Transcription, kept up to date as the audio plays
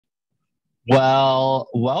Well,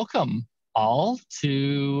 welcome all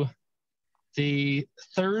to the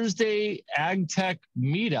Thursday AgTech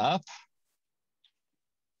Meetup.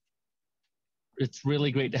 It's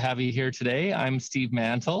really great to have you here today. I'm Steve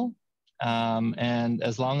Mantle, and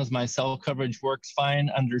as long as my cell coverage works fine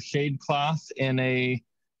under shade cloth in a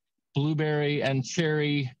blueberry and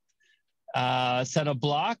cherry set of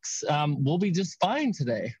blocks, we'll be just fine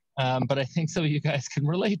today. But I think some of you guys can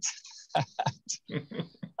relate to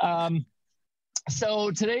that. So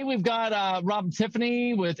today we've got Rob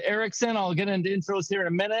Tiffany with Ericsson. I'll get into intros here in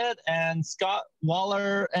a minute. And Scott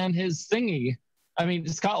Waller and his Thingy.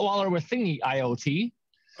 Scott Waller with Thingy IoT.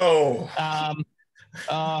 Oh.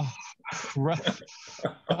 Rough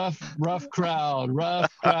crowd.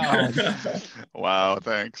 Wow,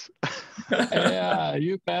 thanks. Yeah,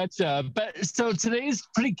 you betcha. But so today's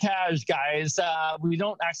pretty cash, guys. We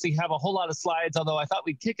don't actually have a whole lot of slides, although I thought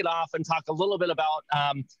we'd kick it off and talk a little bit about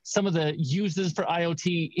some of the uses for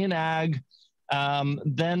IoT in ag.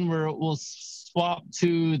 Then we'll swap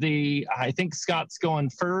to I think Scott's going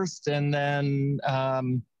first, and then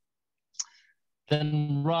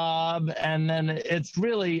Rob, and then it's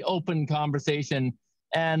really open conversation.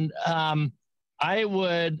 And I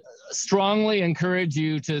would strongly encourage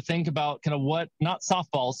you to think about kind of not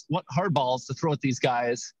softballs, what hardballs to throw at these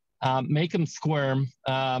guys. Make them squirm,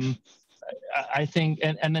 I think,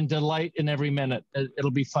 and then delight in every minute.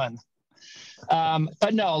 It'll be fun.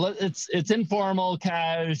 But no, it's informal,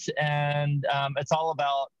 cash, and it's all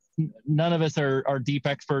about, none of us are deep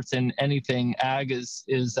experts in anything. Ag is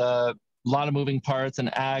a lot of moving parts,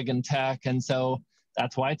 and ag and tech, and so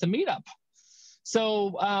that's why it's a meetup.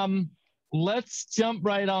 So let's jump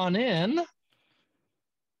right on in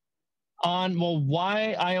on,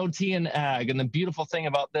 why IoT and ag? And the beautiful thing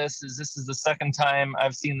about this is the second time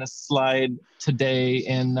I've seen this slide today,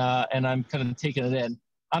 and I'm kind of taking it in.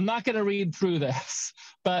 I'm not going to read through this,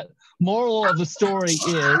 but moral of the story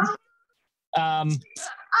is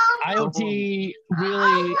IoT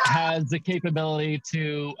really has the capability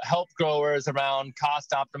to help growers around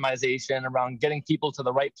cost optimization, around getting people to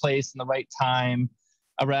the right place in the right time,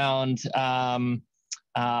 around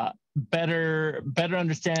better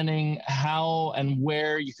understanding how and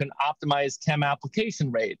where you can optimize chem application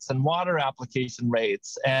rates and water application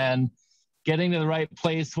rates, and getting to the right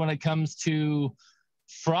place when it comes to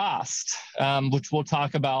frost, which we'll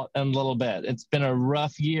talk about in a little bit. It's been a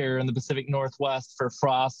rough year in the Pacific Northwest for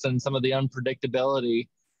frost and some of the unpredictability.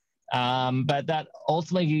 But that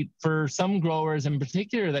ultimately, for some growers in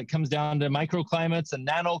particular, that comes down to microclimates and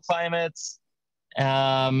nanoclimates,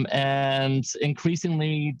 and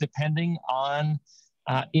increasingly depending on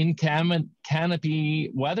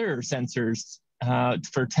in-canopy weather sensors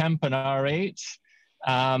for temp and RH.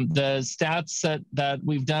 The stats that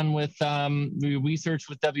we've done with research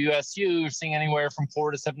with WSU are seeing anywhere from 4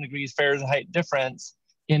 to 7 degrees Fahrenheit difference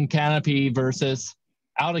in canopy versus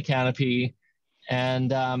out of canopy. And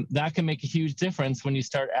that can make a huge difference when you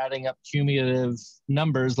start adding up cumulative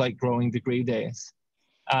numbers like growing degree days.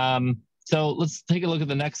 So let's take a look at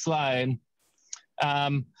the next slide.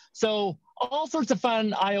 So all sorts of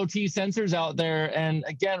fun IoT sensors out there. And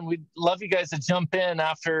again, we'd love you guys to jump in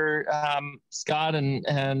after Scott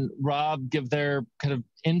and Rob give their kind of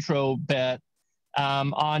intro bit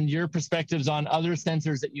on your perspectives on other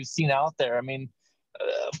sensors that you've seen out there. I mean,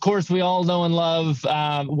 of course, we all know and love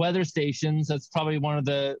weather stations. That's probably one of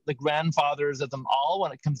the grandfathers of them all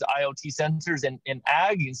when it comes to IoT sensors in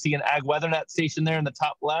ag. You can see an ag WeatherNet station there in the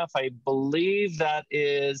top left. I believe that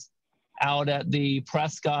is out at the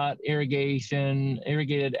Prescott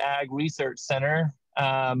Irrigated Ag Research Center.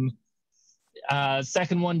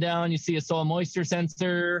 Second one down, you see a soil moisture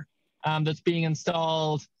sensor that's being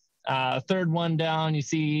installed. Third one down, you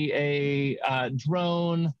see a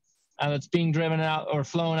drone that's being driven out or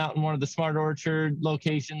flown out in one of the Smart Orchard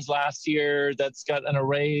locations last year that's got an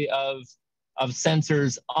array of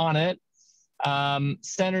sensors on it.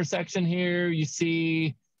 Center section here, you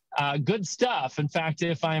see good stuff. In fact,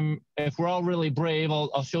 if we're all really brave,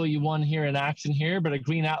 I'll show you one here in action here, but a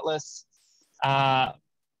Green Atlas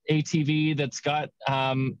ATV that's got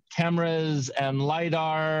cameras and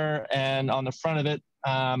LiDAR, and on the front of it,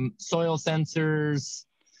 soil sensors,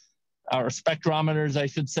 or spectrometers, I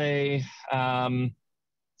should say,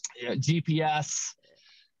 GPS,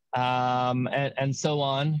 and so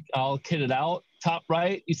on, all kitted out. Top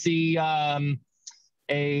right, you see a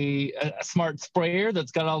smart sprayer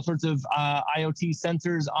that's got all sorts of IoT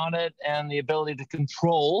sensors on it and the ability to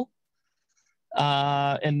control,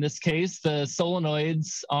 in this case, the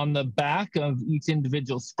solenoids on the back of each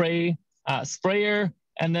individual sprayer.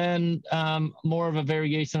 And then more of a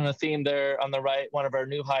variation on a theme there on the right, one of our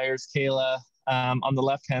new hires, Kayla, on the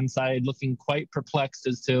left-hand side, looking quite perplexed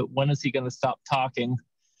as to when is he going to stop talking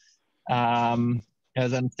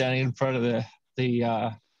as I'm standing in front of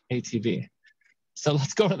the ATV. So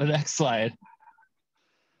let's go to the next slide.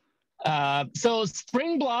 So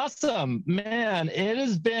spring blossom, man, it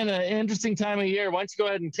has been an interesting time of year. Why don't you go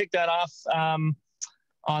ahead and kick that off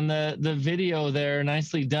on the video there.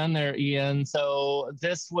 Nicely done there, Ian. So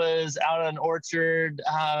this was out on Orchard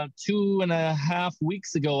 2.5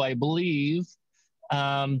 weeks ago, I believe.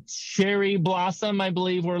 Cherry blossom, I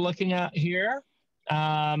believe we're looking at here.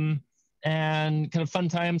 And kind of fun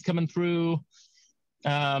times coming through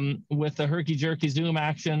with the herky-jerky zoom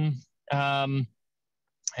action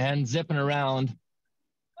and zipping around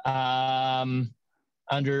under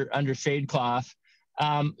shade cloth.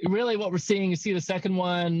 Really what we're seeing, you see the second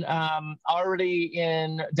one already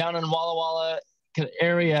down in Walla Walla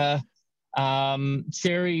area,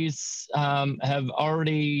 cherries have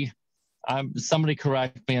already, somebody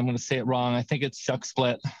correct me, I'm going to say it wrong. I think it's shuck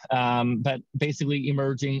split, but basically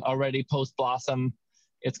emerging already post blossom.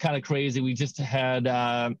 It's kind of crazy. We just had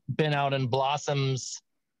been out in blossoms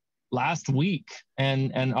last week,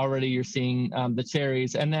 and already you're seeing the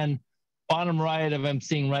cherries. And then bottom right of I'm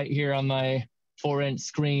seeing right here on my 4-inch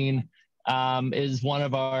screen is one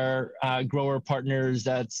of our grower partners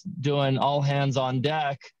that's doing all hands on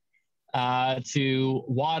deck to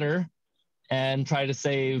water and try to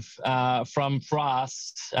save from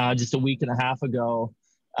frost just a week and a half ago.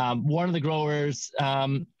 One of the growers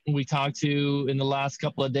we talked to in the last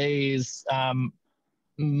couple of days,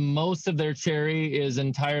 most of their cherry is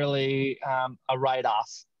entirely a write-off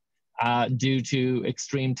due to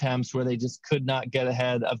extreme temps where they just could not get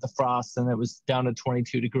ahead of the frost, and it was down to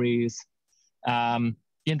 22 degrees.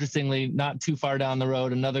 Interestingly, not too far down the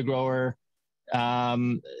road, another grower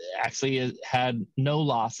actually had no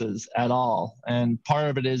losses at all. And part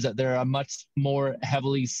of it is that they're a much more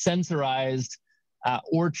heavily sensorized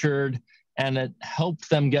orchard, and it helped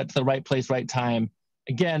them get to the right place, right time.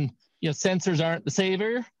 Again, you know, sensors aren't the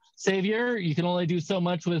savior. You can only do so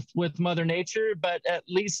much with Mother Nature, but at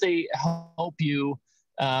least they help you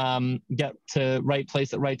get to right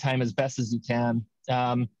place at right time as best as you can.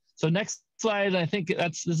 So next slide, I think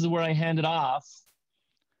this is where I hand it off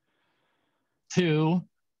to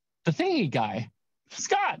the thingy guy,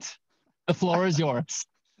 Scott. The floor is yours.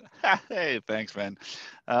 Hey, thanks, man.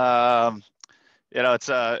 You know,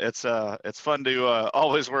 it's fun to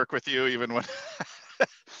always work with you, even when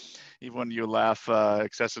even when you laugh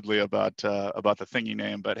excessively about the thingy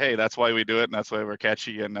name. But hey, that's why we do it, and that's why we're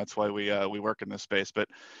catchy, and that's why we work in this space. But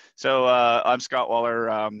so I'm Scott Waller,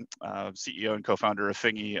 CEO and co-founder of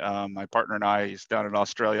Thingy. My partner and I, he's down in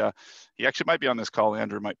Australia. He actually might be on this call.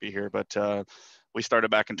 Andrew might be here, but we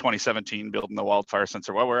started back in 2017 building the wildfire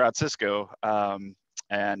sensor while we're at Cisco,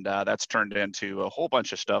 and that's turned into a whole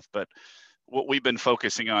bunch of stuff. But what we've been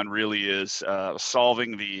focusing on really is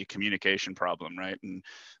solving the communication problem, right? And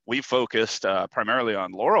we focused primarily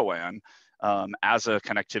on LoRaWAN as a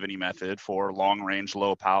connectivity method for long range,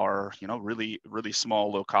 low power, you know, really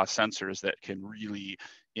small, low cost sensors that can really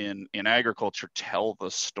in agriculture tell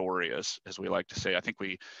the story, as we like to say. I think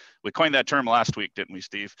we coined that term last week, didn't we,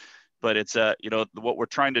 Steve? But it's you know, what we're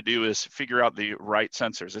trying to do is figure out the right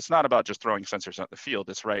sensors. It's not about just throwing sensors out the field.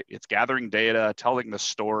 It's gathering data, telling the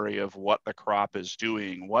story of what the crop is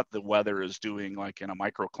doing, what the weather is doing, like in a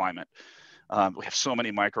microclimate. We have so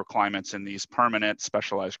many microclimates in these permanent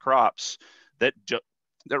specialized crops that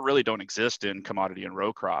really don't exist in commodity and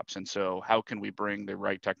row crops. And so how can we bring the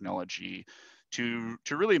right technology to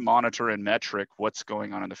really monitor and metric what's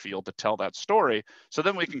going on in the field to tell that story, so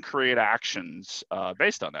then we can create actions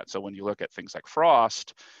based on that. So when you look at things like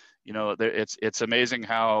frost, you know, it's amazing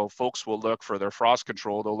how folks will look for their frost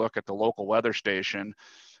control. They'll look at the local weather station.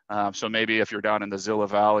 So maybe if you're down in the Zilla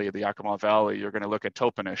Valley, the Yakima Valley, you're going to look at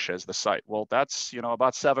Topanish as the site. Well, that's, you know,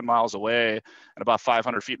 about 7 miles away and about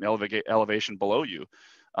 500 feet in elevation below you.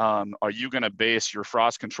 Are you going to base your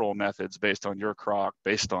frost control methods based on your crop,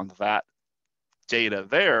 based on that data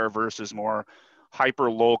there, versus more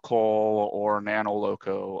hyper local or nano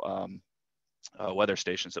loco weather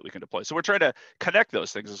stations that we can deploy? So we're trying to connect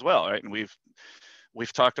those things as well, right? And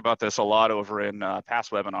we've talked about this a lot over in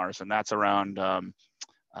past webinars, and that's around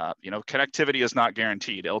you know, connectivity is not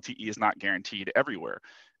guaranteed. LTE is not guaranteed everywhere,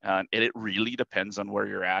 and it really depends on where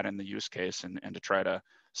you're at in the use case, and to try to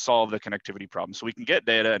solve the connectivity problem so we can get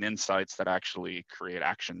data and insights that actually create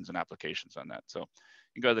actions and applications on that. So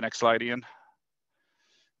you can go to the next slide, Ian.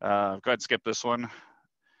 Go ahead and skip this one.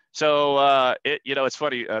 So it's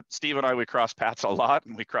funny. Steve and I, we cross paths a lot,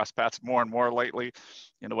 and we cross paths more and more lately.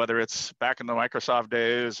 Whether it's back in the Microsoft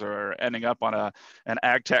days or ending up on an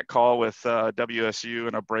AgTech call with WSU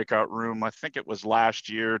in a breakout room. I think it was last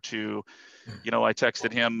year. I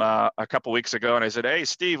texted him a couple weeks ago, and I said, "Hey,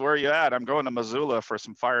 Steve, where are you at? I'm going to Missoula for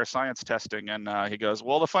some fire science testing." And he goes,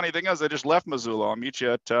 "Well, the funny thing is, I just left Missoula. I'll meet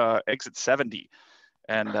you at exit 70."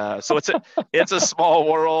 And so it's a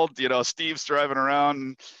small world. Steve's driving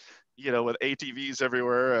around, with ATVs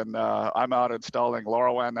everywhere, and I'm out installing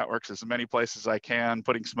LoRaWAN networks as many places as I can,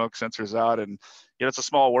 putting smoke sensors out, and it's a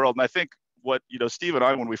small world. And I think what Steve and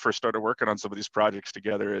I, when we first started working on some of these projects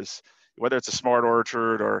together, is whether it's a smart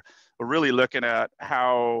orchard or really looking at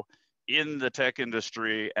how in the tech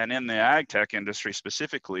industry and in the ag tech industry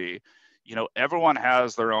specifically, everyone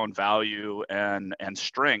has their own value and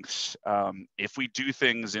strengths. If we do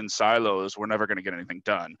things in silos, we're never going to get anything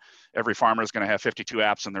done. Every farmer is going to have 52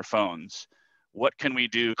 apps on their phones. What can we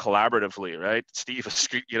do collaboratively, right? Steve,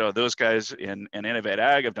 those guys in Innovate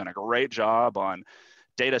Ag have done a great job on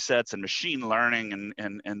data sets and machine learning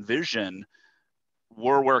and vision.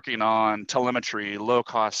 We're working on telemetry,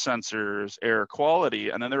 low-cost sensors, air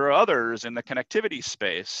quality, and then there are others in the connectivity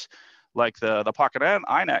space, like the Pocket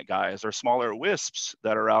iNet guys or smaller WISPs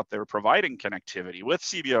that are out there providing connectivity with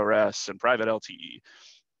CBRS and private LTE.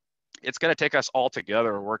 It's going to take us all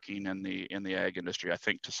together working in the ag industry, I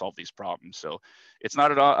think, to solve these problems. So it's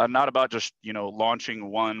not about just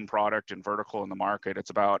launching one product and vertical in the market. It's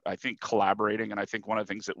about, I think, collaborating. And I think one of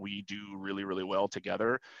the things that we do really, really well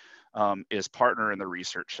together is partner in the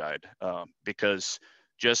research side, because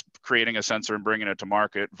just creating a sensor and bringing it to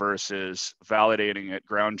market versus validating it,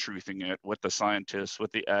 ground truthing it with the scientists,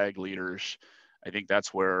 with the ag leaders, I think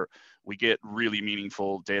that's where we get really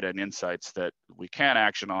meaningful data and insights that we can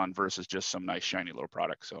action on versus just some nice shiny little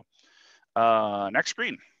product. So next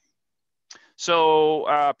screen.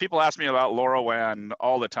 So people ask me about LoRaWAN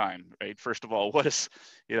all the time, right? First of all, what is,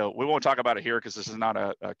 we won't talk about it here because this is not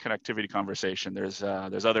a connectivity conversation. There's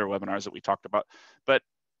other webinars that we talked about, but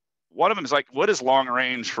one of them is like, what is long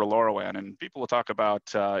range for LoRaWAN? And people will talk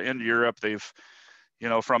about in Europe, they've,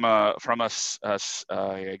 from a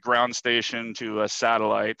ground station to a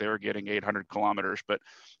satellite, they were getting 800 kilometers. But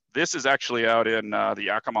this is actually out in the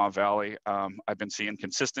Yakima Valley. I've been seeing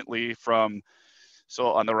consistently from,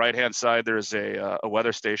 so on the right-hand side, there's a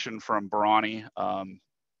weather station from Barani,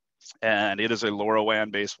 and it is a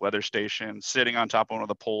LoRaWAN-based weather station sitting on top of one of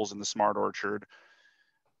the poles in the smart orchard.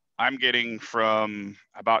 I'm getting from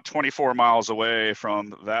about 24 miles away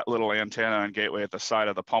from that little antenna and gateway at the side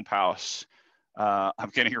of the pump house.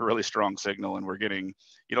 I'm getting a really strong signal, and we're getting,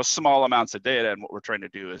 small amounts of data. And what we're trying to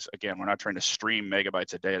do is, again, we're not trying to stream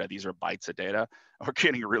megabytes of data. These are bytes of data. We're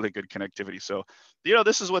getting really good connectivity. So,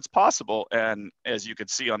 this is what's possible. And as you can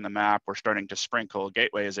see on the map, we're starting to sprinkle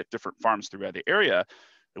gateways at different farms throughout the area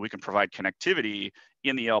that we can provide connectivity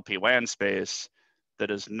in the LPWAN space that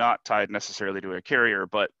is not tied necessarily to a carrier,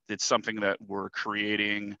 but it's something that we're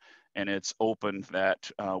creating, and it's open that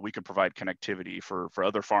we can provide connectivity for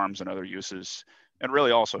other farms and other uses, and really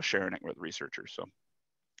also sharing it with researchers. So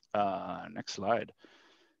next slide.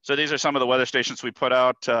 So these are some of the weather stations we put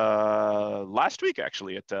out last week,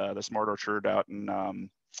 actually, at the Smart Orchard out in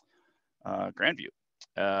Grandview.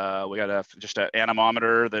 We got just an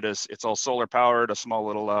anemometer that it's all solar powered, a small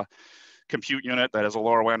little compute unit that has a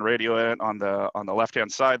LoRaWAN radio in it on the left-hand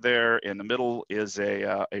side there. In the middle is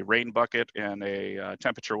a rain bucket and a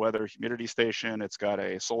temperature, weather, humidity station. It's got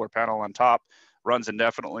a solar panel on top, runs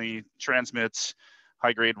indefinitely, transmits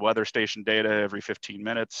high-grade weather station data every 15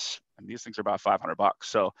 minutes. And these things are about $500.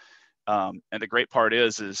 So, and the great part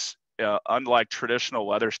is unlike traditional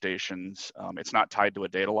weather stations, it's not tied to a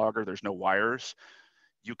data logger. There's no wires.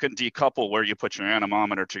 You can decouple where you put your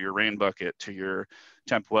anemometer to your rain bucket to your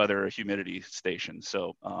temp, weather, humidity station.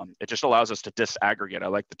 So it just allows us to disaggregate. I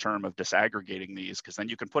like the term of disaggregating these, because then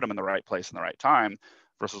you can put them in the right place in the right time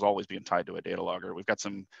versus always being tied to a data logger. We've got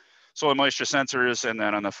some soil moisture sensors, and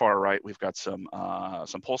then on the far right, we've got some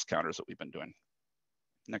pulse counters that we've been doing.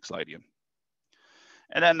 Next slide, Ian.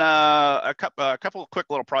 And then a couple of quick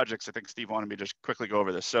little projects. I think Steve wanted me to just quickly go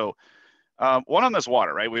over this. So one of them is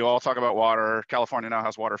water, right? We all talk about water. California now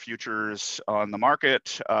has water futures on the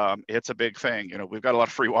market. It's a big thing. We've got a lot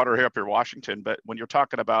of free water here up here in Washington, but when you're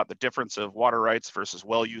talking about the difference of water rights versus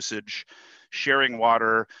well usage, sharing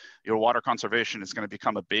water, water conservation is going to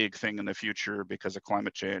become a big thing in the future because of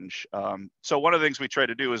climate change. So one of the things we try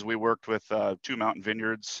to do is we worked with two mountain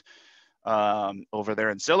vineyards over there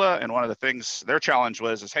in Zilla. And one of the things their challenge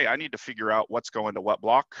was, hey, I need to figure out what's going to what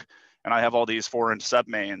block. And I have all these 4-inch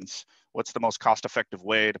submains. What's the most cost-effective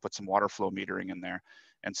way to put some water flow metering in there?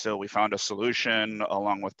 And so we found a solution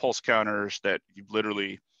along with pulse counters that you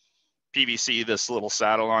literally PVC this little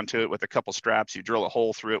saddle onto it with a couple straps. You drill a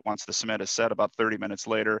hole through it once the cement is set. About 30 minutes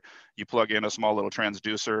later, you plug in a small little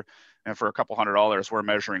transducer, and for a couple $100, we're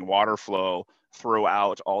measuring water flow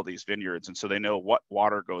throughout all these vineyards. And so they know what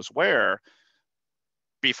water goes where.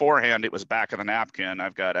 Beforehand, it was back of the napkin.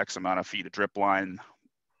 I've got X amount of feet of drip line,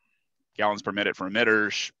 gallons per minute for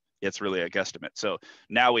emitters. It's really a guesstimate. So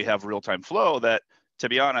now we have real-time flow that, to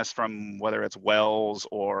be honest, from whether it's wells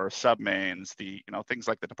or submains, things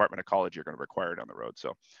like the Department of Ecology are going to require down the road.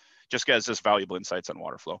 So just gives us valuable insights on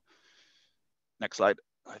water flow. Next slide.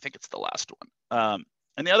 I think it's the last one.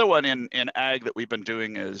 And the other one in ag that we've been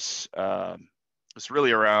doing is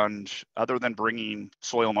really around, other than bringing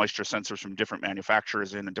soil moisture sensors from different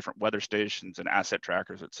manufacturers in and different weather stations and asset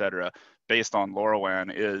trackers, et cetera, based on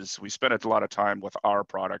LoRaWAN, is we spent a lot of time with our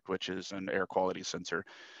product, which is an air quality sensor.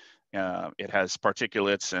 It has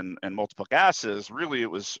particulates and multiple gases. Really,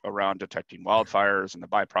 it was around detecting wildfires and the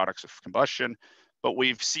byproducts of combustion. But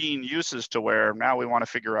we've seen uses to where now we want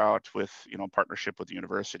to figure out, with partnership with the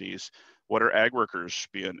universities, what are ag workers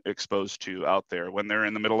being exposed to out there when they're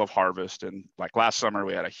in the middle of harvest. And like last summer,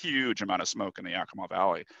 we had a huge amount of smoke in the Yakima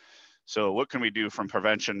Valley. So what can we do from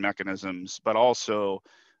prevention mechanisms, but also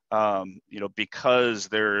because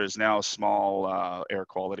there is now small air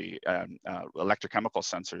quality and electrochemical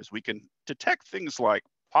sensors, we can detect things like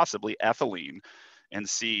possibly ethylene and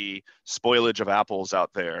see spoilage of apples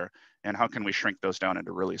out there. And how can we shrink those down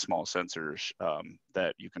into really small sensors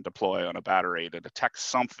that you can deploy on a battery to detect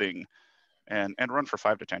something and run for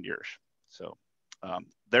 5 to 10 years. So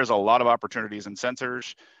there's a lot of opportunities in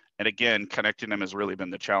sensors. And again, connecting them has really been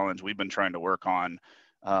the challenge we've been trying to work on.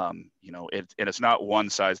 And it's not one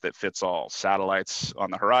size that fits all. Satellites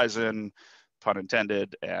on the horizon, pun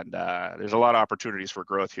intended, and there's a lot of opportunities for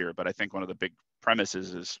growth here. But I think one of the big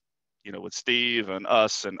premises is, with Steve and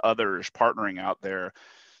us and others partnering out there,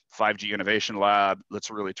 5G Innovation Lab,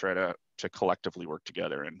 let's really try to collectively work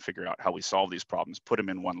together and figure out how we solve these problems, put them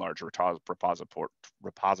in one large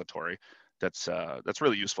repository that's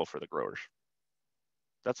really useful for the growers.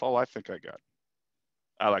 That's all I think I got.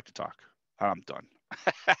 I like to talk. I'm done.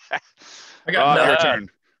 I got your turn.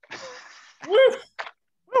 Woo!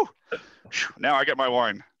 Woo! Now I get my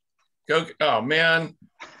wine. Go! Oh man,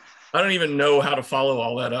 I don't even know how to follow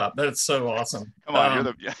all that up. That's so awesome. Come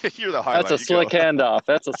on, you're the highlight. That's a slick handoff.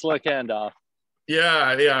 That's a slick handoff.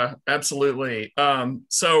 Yeah, absolutely.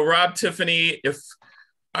 So Rob, Tiffany, if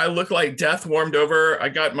I look like death warmed over, I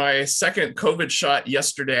got my second COVID shot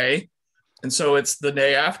yesterday, and so it's the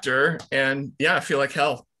day after, and yeah, I feel like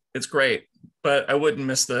hell. It's great, but I wouldn't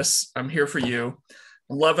miss this. I'm here for you.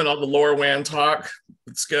 I'm loving all the LoRaWAN talk.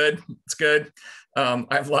 It's good. It's good. I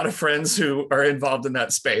have a lot of friends who are involved in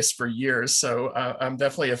that space for years, so I'm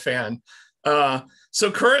definitely a fan. So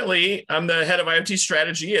currently, I'm the head of IoT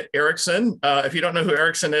strategy at Ericsson. If you don't know who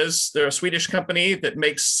Ericsson is, they're a Swedish company that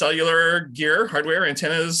makes cellular gear, hardware,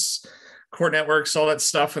 antennas, core networks, all that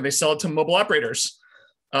stuff, and they sell it to mobile operators.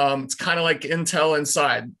 It's kind of like Intel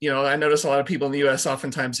inside. I notice a lot of people in the US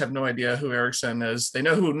oftentimes have no idea who Ericsson is. They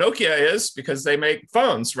know who Nokia is because they make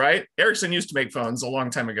phones, right? Ericsson used to make phones a long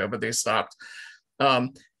time ago, but they stopped.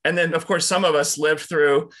 And then, of course, some of us lived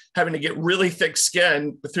through having to get really thick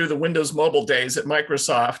skin through the Windows Mobile days at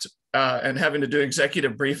Microsoft and having to do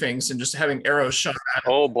executive briefings and just having arrows shot at it.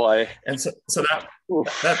 Oh, boy. And so that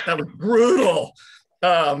was brutal.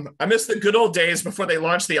 I miss the good old days before they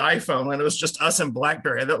launched the iPhone when it was just us and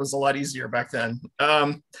BlackBerry. That was a lot easier back then.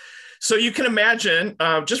 So you can imagine,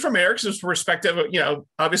 just from Ericsson's perspective,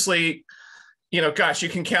 obviously, gosh, you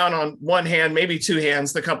can count on one hand, maybe two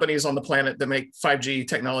hands, the companies on the planet that make 5G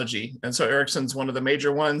technology. And so Ericsson's one of the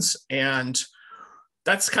major ones. And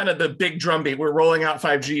that's kind of the big drumbeat. We're rolling out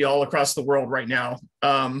 5G all across the world right now.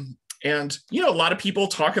 And, a lot of people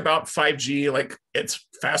talk about 5G, like it's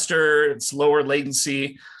faster, it's lower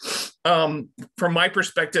latency. From my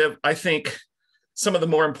perspective, I think some of the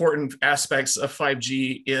more important aspects of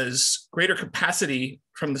 5G is greater capacity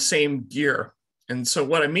from the same gear. And so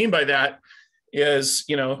what I mean by that is,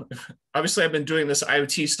 obviously I've been doing this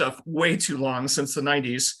IoT stuff way too long, since the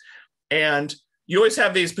 90s. And you always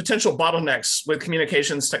have these potential bottlenecks with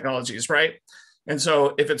communications technologies, right? And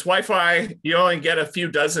so if it's Wi-Fi, you only get a few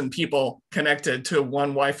dozen people connected to one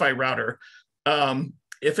Wi-Fi router.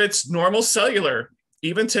 If it's normal cellular,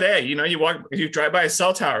 even today, you drive by a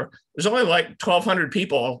cell tower, there's only like 1,200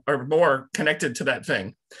 people or more connected to that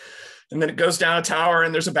thing. And then it goes down a tower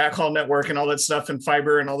and there's a backhaul network and all that stuff and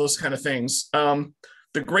fiber and all those kind of things.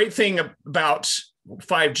 The great thing about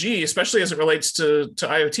 5G, especially as it relates to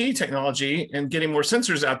IoT technology and getting more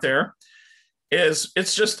sensors out there, is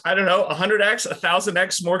it's just, I don't know, 100x,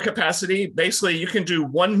 1000x more capacity. Basically, you can do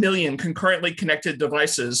 1 million concurrently connected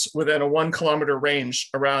devices within a 1 kilometer range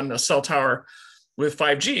around a cell tower with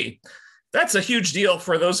 5G. That's a huge deal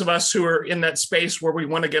for those of us who are in that space where we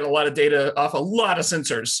want to get a lot of data off a lot of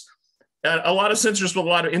sensors, a lot of sensors with a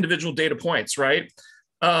lot of individual data points, right?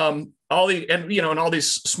 All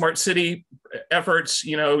these smart city efforts,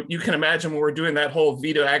 you can imagine when we're doing that whole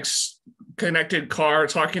V2X connected car,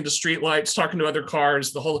 talking to streetlights, talking to other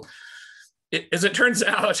cars, as it turns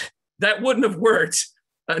out, that wouldn't have worked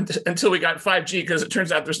until we got 5G, because it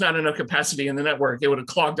turns out there's not enough capacity in the network. It would have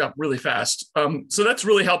clogged up really fast. So that's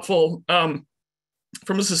really helpful from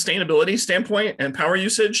a sustainability standpoint and power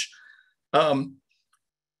usage.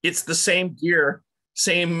 It's the same gear,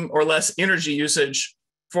 same or less energy usage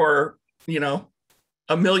for, 1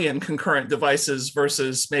 million concurrent devices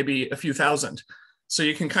versus maybe a few thousand. So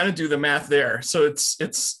you can kind of do the math there. So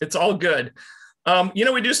it's all good.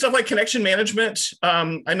 We do stuff like connection management.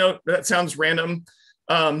 I know that sounds random.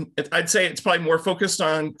 I'd say it's probably more focused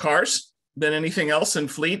on cars than anything else in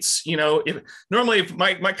fleets. Normally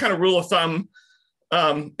my kind of rule of thumb,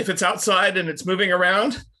 if it's outside and it's moving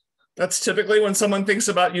around, that's typically when someone thinks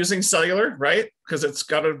about using cellular, right? Because it's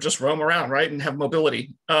got to just roam around, right, and have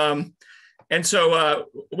mobility. And so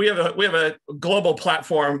we have a global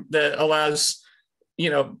platform that allows,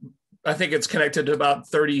 I think it's connected to about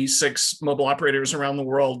 36 mobile operators around the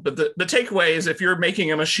world. But the takeaway is, if you're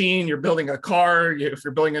making a machine, you're building a car, if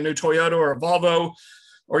you're building a new Toyota or a Volvo,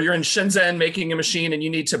 or you're in Shenzhen making a machine and you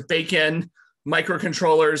need to bake in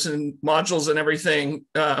microcontrollers and modules and everything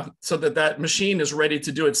so that machine is ready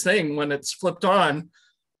to do its thing when it's flipped on,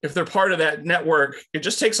 if they're part of that network, it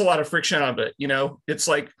just takes a lot of friction out of it. It's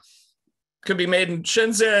like, could be made in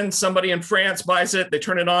Shenzhen, somebody in France buys it, they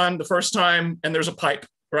turn it on the first time, and there's a pipe,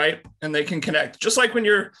 right? And they can connect. Just like when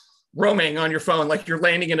you're roaming on your phone, like you're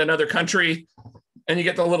landing in another country and you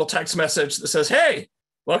get the little text message that says, hey,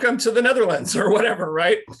 welcome to the Netherlands or whatever,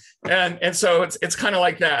 right? And so it's kind of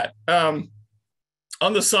like that.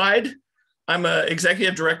 On the side, I'm an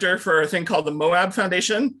executive director for a thing called the Moab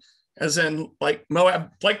Foundation, as in like Moab,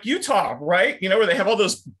 like Utah, right? Where they have all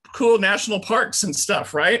those cool national parks and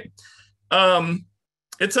stuff, right? I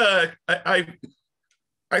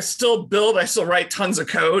still write tons of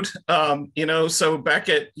code, so back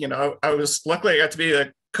at, I got to be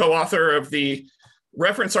a co-author of the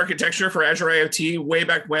reference architecture for Azure IoT way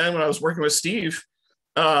back when I was working with Steve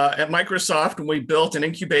at Microsoft, and we built and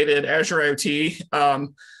incubated Azure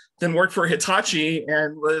IoT, then worked for Hitachi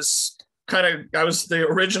and I was the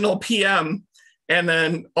original PM. And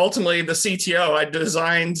then ultimately the CTO. I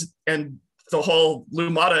designed and the whole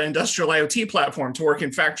Lumada industrial IoT platform to work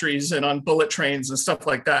in factories and on bullet trains and stuff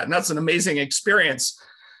like that. And that's an amazing experience.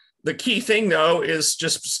 The key thing, though, is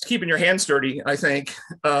just keeping your hands dirty, I think,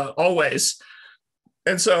 always.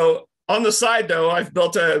 And so on the side, though, I've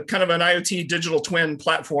built a kind of an IoT digital twin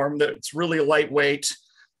platform that's really lightweight.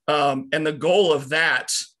 And the goal of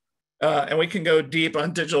that, and we can go deep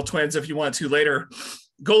on digital twins if you want to later,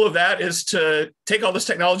 goal of that is to take all this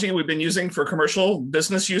technology we've been using for commercial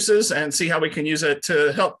business uses and see how we can use it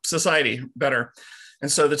to help society better.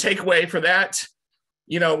 And so the takeaway for that,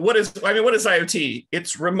 what is IoT?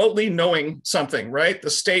 It's remotely knowing something, right?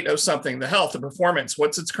 The state of something, the health, the performance,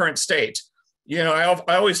 what's its current state. I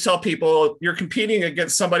always tell people, you're competing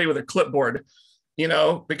against somebody with a clipboard. You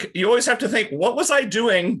always have to think, what was I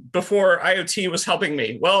doing before IoT was helping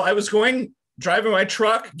me? Well, I was driving my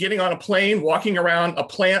truck, getting on a plane, walking around a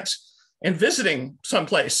plant, and visiting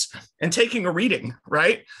someplace and taking a reading,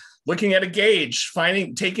 right? Looking at a gauge,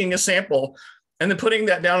 taking a sample, and then putting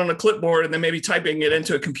that down on a clipboard, and then maybe typing it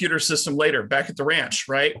into a computer system later back at the ranch,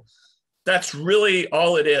 right? That's really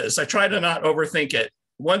all it is. I try to not overthink it.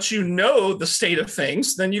 Once you know the state of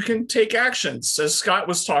things, then you can take actions, as Scott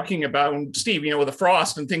was talking about, and Steve, with the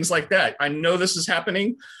frost and things like that. I know this is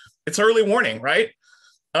happening. It's early warning, right?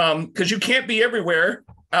 Because you can't be everywhere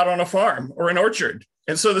out on a farm or an orchard.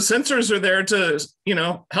 And so the sensors are there to,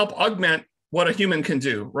 help augment what a human can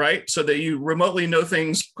do, right? So that you remotely know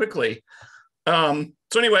things quickly. So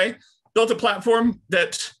anyway, built a platform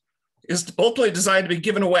that is ultimately designed to be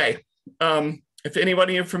given away. If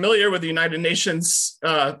anybody is familiar with the United Nations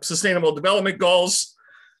Sustainable Development Goals,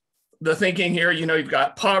 the thinking here, you've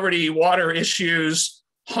got poverty, water issues,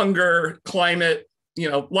 hunger, climate,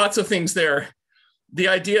 lots of things there. The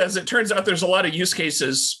idea is, it turns out there's a lot of use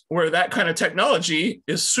cases where that kind of technology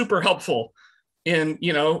is super helpful and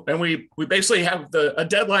we basically have a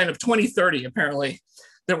deadline of 2030, apparently,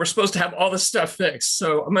 that we're supposed to have all this stuff fixed.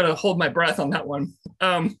 So I'm going to hold my breath on that one.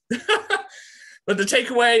 But the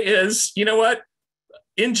takeaway is,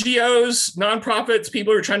 NGOs, nonprofits,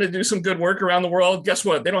 people who are trying to do some good work around the world, guess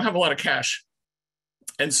what? They don't have a lot of cash.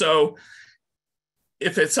 And so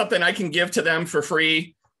if it's something I can give to them for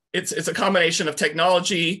free, it's a combination of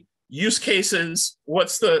technology, use cases,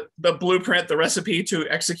 what's the blueprint, the recipe to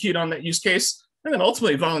execute on that use case, and then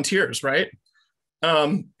ultimately volunteers, right?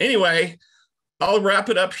 Anyway, I'll wrap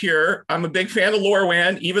it up here. I'm a big fan of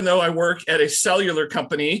LoRaWAN, even though I work at a cellular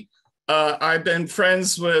company. I've been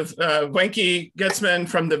friends with Wenke Getzman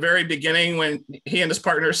from the very beginning when he and his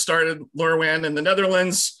partners started LoRaWAN in the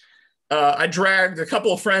Netherlands. I dragged a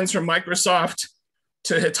couple of friends from Microsoft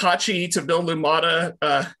to Hitachi to build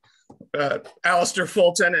Lumada, Alistair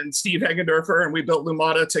Fulton and Steve Hagendorfer, and we built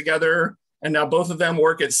Lumada together. And now both of them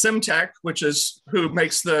work at Simtech, which is who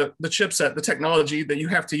makes the chipset, the technology that you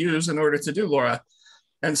have to use in order to do LoRa.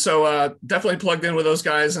 And so definitely plugged in with those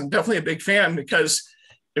guys, and definitely a big fan, because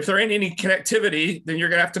if there ain't any connectivity, then you're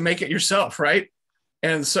gonna have to make it yourself, right?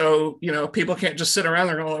 And so, people can't just sit around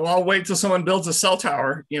there going, well, I'll wait till someone builds a cell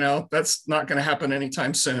tower. That's not gonna happen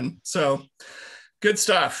anytime soon. So good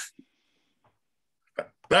stuff.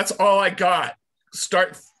 That's all I got.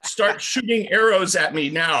 Start shooting arrows at me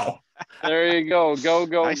now. There you go. Go,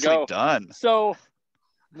 Nicely done. So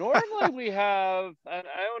normally we have, and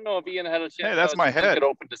I don't know if Ian had a chance. Hey, that's my head. An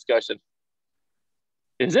open discussion.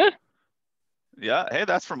 Is it? Yeah. Hey,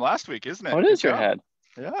 that's from last week, isn't it? Oh, it is your head.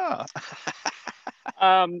 Yeah.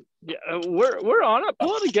 Yeah, we're on it.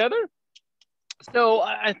 Pull it together. So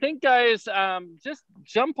I think, guys, just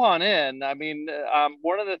jump on in. I mean,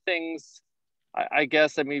 one of the things, I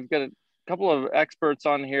guess, we've got a couple of experts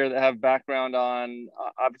on here that have background on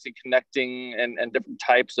obviously connecting and different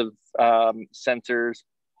types of sensors.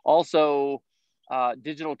 Also,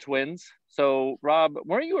 digital twins. So, Rob,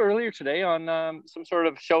 weren't you earlier today on some sort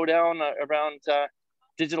of showdown around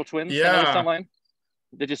digital twins? Yeah. Online?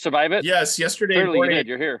 Did you survive it? Yes, yesterday Clearly morning. You did.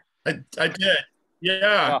 You're here. I did.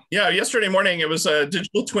 Yeah. Yeah. Yesterday morning, it was a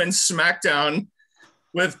digital twin smackdown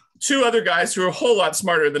with two other guys who are a whole lot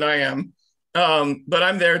smarter than I am. But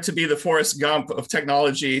I'm there to be the Forrest Gump of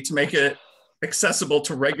technology, to make it accessible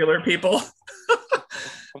to regular people.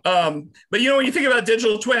 But when you think about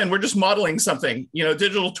digital twin, we're just modeling something.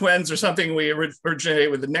 Digital twins are something we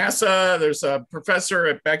originated with NASA. There's a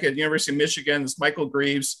professor back at University of Michigan, this Michael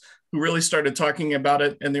Greaves, who really started talking about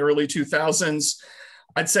it in the early 2000s.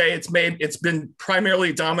 I'd say it's been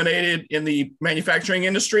primarily dominated in the manufacturing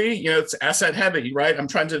industry. It's asset heavy, right? I'm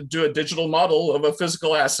trying to do a digital model of a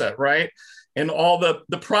physical asset, right? And all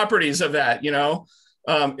the properties of that,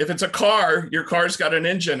 if it's a car, your car's got an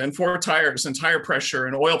engine and 4 tires and tire pressure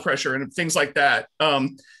and oil pressure and things like that.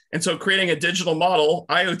 And so creating a digital model,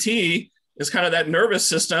 IoT is kind of that nervous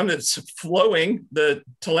system that's flowing the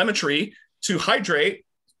telemetry to hydrate.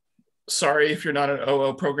 Sorry if you're not an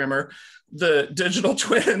OO programmer, the digital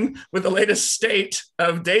twin with the latest state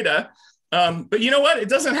of data. But you know what? It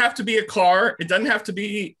doesn't have to be a car. It doesn't have to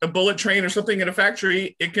be a bullet train or something in a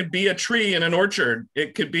factory. It could be a tree in an orchard.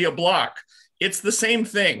 It could be a block. It's the same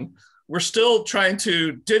thing. We're still trying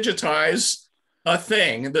to digitize a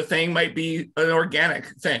thing. The thing might be an organic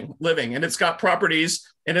thing living, and it's got properties,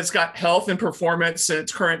 and it's got health and performance in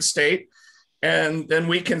its current state. And then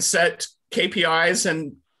we can set KPIs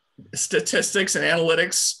and statistics and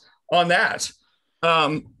analytics on that.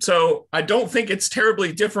 So I don't think it's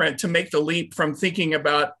terribly different to make the leap from thinking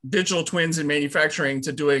about digital twins in manufacturing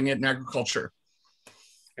to doing it in agriculture.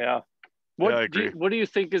 Yeah. What do you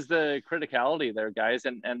think is the criticality there, guys?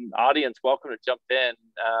 And audience, welcome to jump in.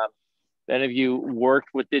 Any of you worked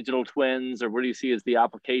with digital twins, or what do you see as the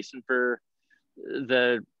application for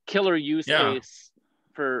the killer use case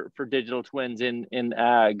for digital twins in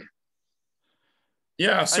ag?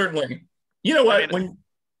 Yeah, certainly. You know what?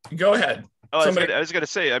 Go ahead. Oh, I was going to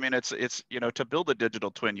say, it's to build a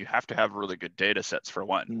digital twin, you have to have really good data sets for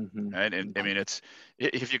one, right? And it's,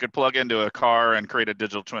 if you could plug into a car and create a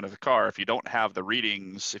digital twin of the car, if you don't have the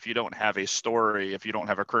readings, if you don't have a story, if you don't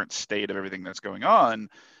have a current state of everything that's going on,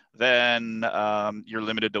 then you're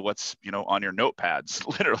limited to what's, on your notepads,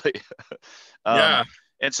 literally.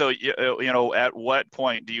 And so, at what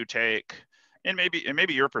point do you take, and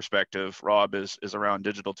maybe your perspective, Rob, is around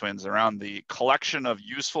digital twins, around the collection of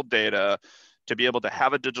useful data to be able to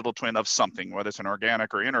have a digital twin of something, whether it's an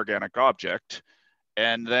organic or inorganic object,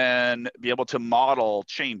 and then be able to model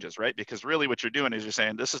changes, right? Because really what you're doing is you're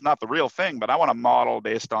saying, this is not the real thing, but I want to model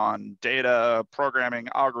based on data, programming,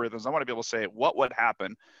 algorithms. I want to be able to say what would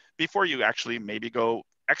happen before you actually maybe go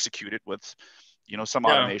execute it with, some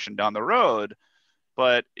automation down the road.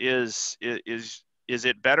 But is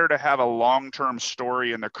it better to have a long-term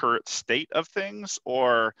story in the current state of things?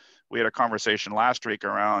 Or we had a conversation last week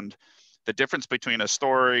around, the difference between a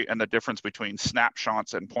story and the difference between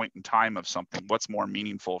snapshots and point in time of something. What's more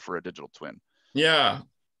meaningful for a digital twin? Yeah.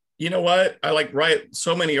 You know what? I write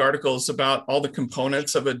so many articles about all the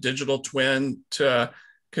components of a digital twin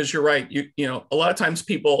because you're right. You know, a lot of times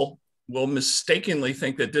people will mistakenly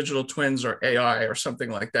think that digital twins are AI or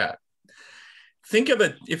something like that. Think of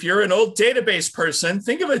it, if you're an old database person,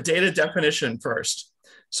 think of a data definition first.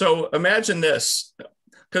 So imagine this,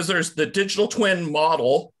 because there's the digital twin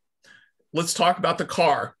model. Let's talk about the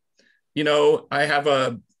car. You know, I have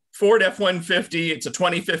a Ford F-150, it's a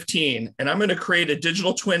 2015, and I'm going to create a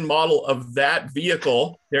digital twin model of that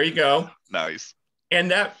vehicle. There you go. Nice.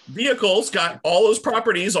 And that vehicle's got all those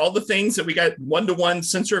properties, all the things that we got one-to-one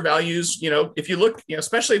sensor values. You know, if you look, you know,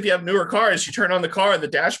 especially if you have newer cars, you turn on the car, the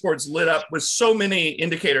dashboard's lit up with so many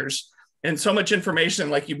indicators and so much information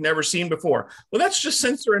like you've never seen before. Well, that's just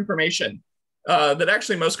sensor information that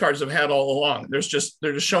actually most cars have had all along. They're just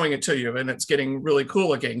showing it to you, and it's getting really cool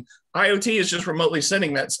looking. IoT is just remotely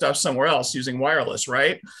sending that stuff somewhere else using wireless,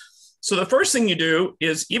 right? So the first thing you do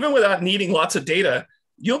is, even without needing lots of data,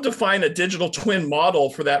 you'll define a digital twin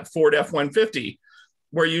model for that Ford F-150,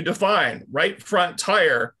 where you define right front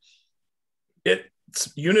tire.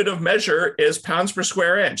 Its unit of measure is pounds per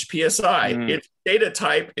square inch, PSI. Its data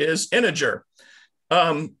type is integer.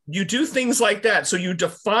 You do things like that. So you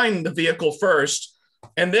define the vehicle first,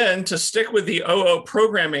 and then, to stick with the OO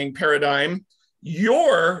programming paradigm,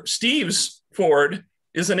 Steve's Ford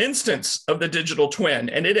is an instance of the digital twin,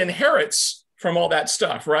 and it inherits from all that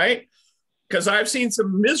stuff, right? Because I've seen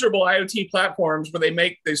some miserable IoT platforms where they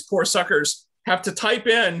make these poor suckers have to type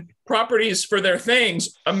in properties for their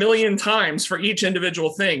things 1 million times for each individual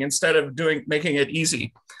thing instead of making it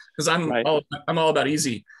easy. Because I'm all about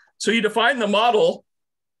easy. So you define the model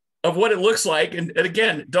of what it looks like. And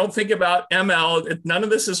again, don't think about ML. None of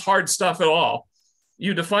this is hard stuff at all.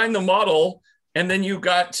 You define the model, and then you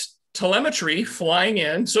got telemetry flying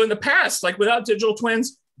in. So in the past, like without digital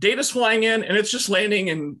twins, data's flying in and it's just landing,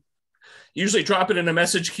 and usually drop it in a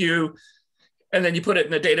message queue, and then you put it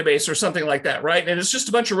in a database or something like that, right? And it's just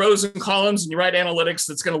a bunch of rows and columns, and you write analytics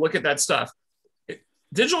that's going to look at that stuff.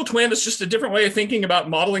 Digital twin is just a different way of thinking about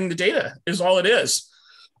modeling the data, is all it is.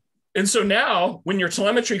 And so now when your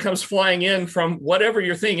telemetry comes flying in from whatever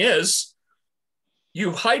your thing is,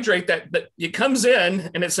 you hydrate that it comes in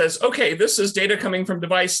and it says, okay, this is data coming from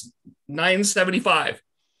device 975.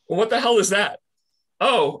 Well, what the hell is that?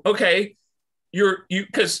 Oh, okay.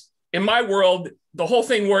 Because in my world, the whole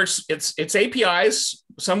thing works. It's APIs,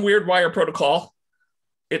 some weird wire protocol.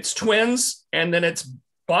 It's twins, and then it's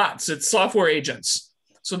bots. It's software agents.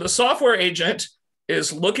 So the software agent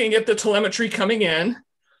is looking at the telemetry coming in.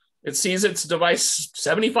 It sees it's device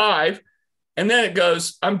 75, and then it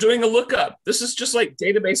goes, I'm doing a lookup. This is just like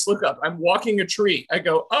database lookup. I'm walking a tree. I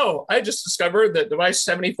go, oh, I just discovered that device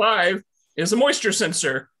 75 is a moisture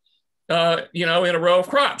sensor, in a row of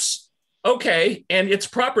crops. Okay, and its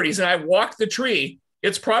properties, and I walk the tree.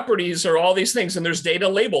 Its properties are all these things, and there's data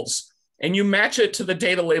labels, and you match it to the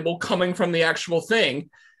data label coming from the actual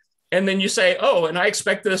thing. And then you say, oh, and I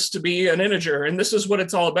expect this to be an integer, and this is what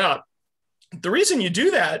it's all about. The reason you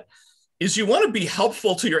do that is you want to be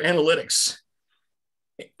helpful to your analytics.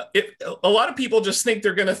 A lot of people just think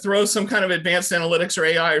they're going to throw some kind of advanced analytics or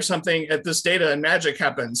AI or something at this data and magic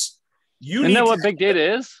happens. Isn't that what big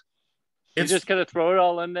data is? You It's just kind of throw it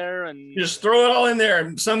all in there, and you just throw it all in there,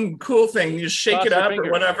 and some cool thing, you just shake it up or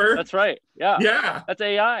whatever. That's right. Yeah. Yeah. That's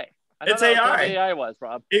AI. It's AI. What AI was,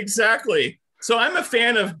 Rob. Exactly. So I'm a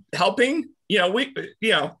fan of helping.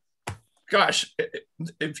 Gosh,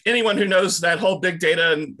 if anyone who knows that whole big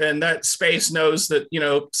data and that space knows that,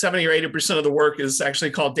 70 or 80% of the work is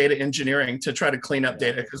actually called data engineering, to try to clean up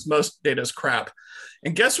data, because most data is crap.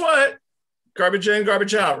 And guess what? Garbage in,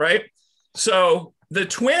 garbage out, right? So the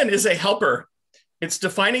twin is a helper. It's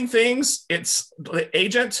defining things. It's the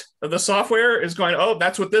agent of the software is going, oh,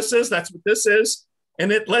 that's what this is. That's what this is.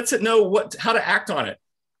 And it lets it know how to act on it.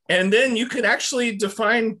 And then you can actually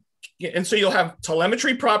define. And so you'll have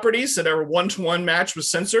telemetry properties that are one-to-one match with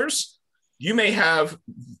sensors. You may have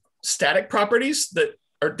static properties that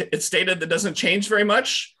it's data that doesn't change very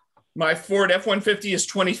much. My Ford F-150 is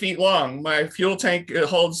 20 feet long. My fuel tank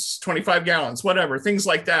holds 25 gallons, whatever, things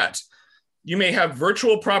like that. You may have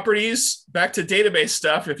virtual properties, back to database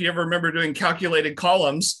stuff. If you ever remember doing calculated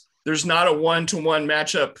columns, there's not a one-to-one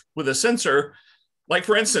matchup with a sensor. Like,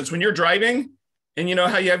 for instance, when you're driving and you know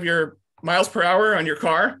how you have your miles per hour on your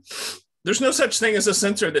car, there's no such thing as a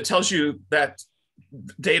sensor that tells you that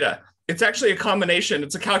data. It's actually a combination.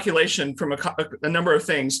 It's a calculation from a number of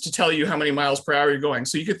things to tell you how many miles per hour you're going.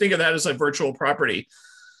 So you could think of that as a virtual property.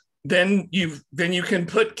 then you can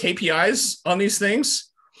put KPIs on these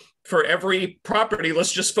things for every property.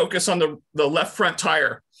 Let's just focus on the left front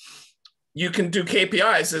tire. You can do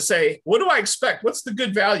KPIs that say, what do I expect? What's the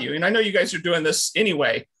good value? And I know you guys are doing this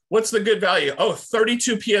anyway. What's the good value? Oh,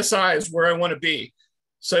 32 PSI is where I want to be.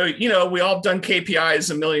 So, we all done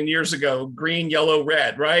KPIs a million years ago, green, yellow,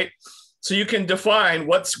 red, right? So you can define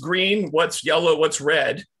what's green, what's yellow, what's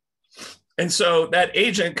red. And so that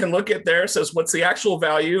agent can look at there, says, what's the actual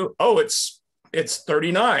value? Oh, it's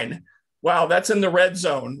 39. Wow, that's in the red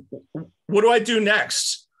zone. What do I do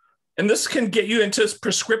next? And this can get you into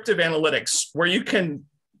prescriptive analytics where you can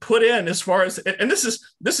put in as far as, and this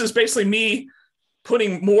is basically me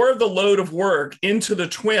putting more of the load of work into the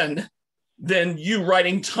twin than you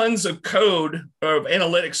writing tons of code, of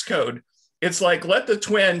analytics code. It's like, let the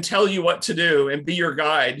twin tell you what to do and be your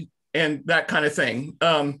guide and that kind of thing.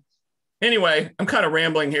 Anyway, I'm kind of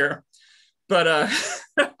rambling here, but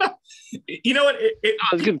you know what?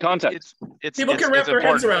 It's good context. People can wrap their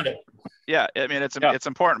heads around it. Yeah, I mean, it's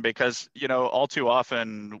important because, all too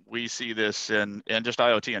often we see this in just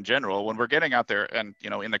IoT in general, when we're getting out there and,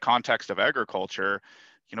 in the context of agriculture,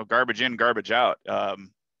 garbage in, garbage out,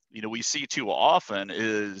 we see too often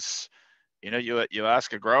is, you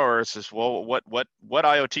ask a grower, it says, well, what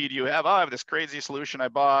IoT do you have? Oh, I have this crazy solution I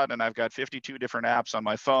bought and I've got 52 different apps on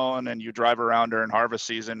my phone, and you drive around during harvest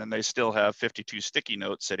season and they still have 52 sticky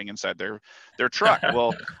notes sitting inside their truck.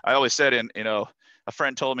 Well, I always said a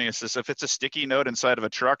friend told me, it says, if it's a sticky note inside of a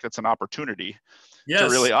truck, that's an opportunity to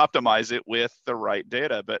really optimize it with the right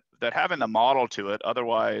data, but that having the model to it.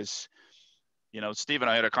 Otherwise, Steve and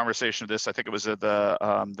I had a conversation of this. I think it was at the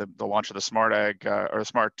launch of the Smart Ag or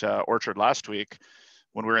Smart Orchard last week,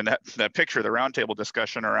 when we were in that picture, the roundtable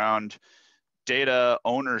discussion around data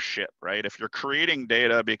ownership, right? If you're creating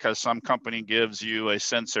data because some company gives you a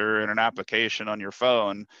sensor and an application on your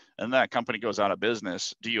phone, and that company goes out of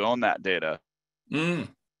business, do you own that data?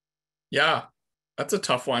 Yeah, that's a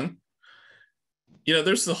tough one.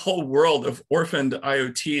 There's the whole world of orphaned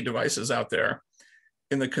IoT devices out there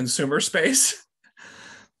in the consumer space.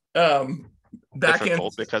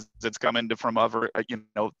 Difficult because it's coming from over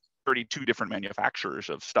 32 different manufacturers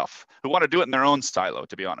of stuff who want to do it in their own silo,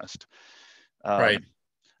 to be honest. Right.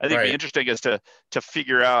 I think it'd be interesting is to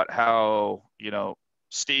figure out how,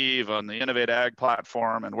 Steve on the Innovate Ag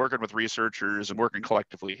platform and working with researchers and working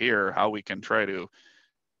collectively here, how we can try to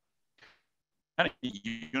kind of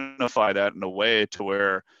unify that in a way to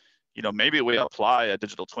where, maybe we apply a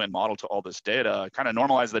digital twin model to all this data, kind of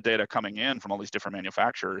normalize the data coming in from all these different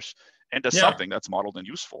manufacturers into something that's modeled and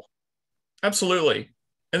useful. Absolutely.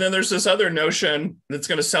 And then there's this other notion that's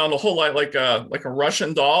going to sound a whole lot like a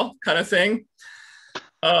Russian doll kind of thing.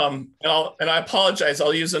 And I apologize.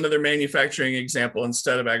 I'll use another manufacturing example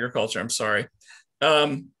instead of agriculture. I'm sorry.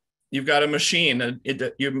 You've got a machine.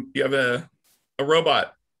 You have a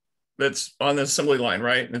robot that's on the assembly line,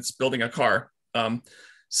 right? And it's building a car.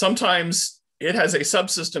 Sometimes it has a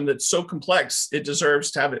subsystem that's so complex, it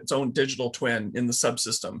deserves to have its own digital twin in the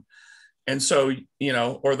subsystem. And so,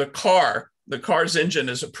 or the car's engine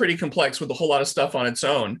is pretty complex with a whole lot of stuff on its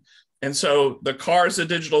own. And so the car is a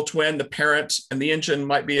digital twin, the parent, and the engine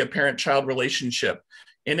might be a parent-child relationship.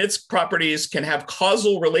 And its properties can have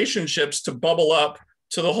causal relationships to bubble up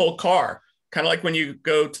to the whole car. Kind of like when you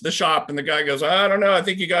go to the shop and the guy goes, I don't know, I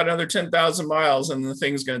think you got another 10,000 miles and the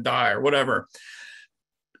thing's going to die or whatever.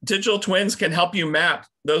 Digital twins can help you map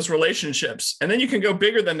those relationships. And then you can go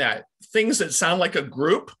bigger than that. Things that sound like a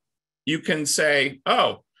group, you can say,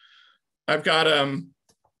 oh, I've got, and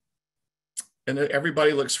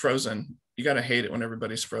everybody looks frozen. You got to hate it when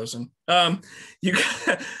everybody's frozen. Things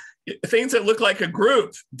that look like a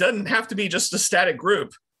group doesn't have to be just a static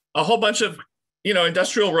group. A whole bunch of,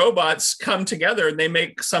 industrial robots come together and they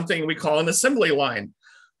make something we call an assembly line.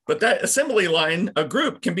 But that assembly line, a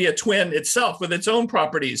group, can be a twin itself with its own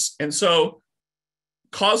properties. And so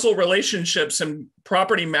causal relationships and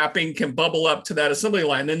property mapping can bubble up to that assembly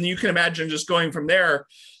line. And you can imagine just going from there,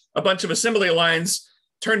 a bunch of assembly lines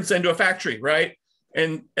turns into a factory, right?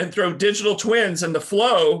 And throw digital twins and the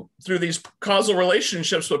flow through these causal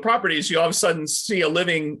relationships with properties, you all of a sudden see a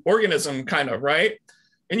living organism kind of, right?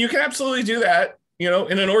 And you can absolutely do that,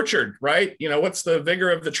 in an orchard, right? What's the vigor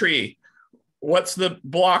of the tree? What's the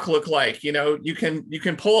block look like? You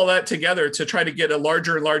can pull all that together to try to get a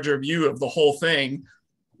larger and larger view of the whole thing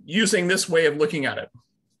using this way of looking at it.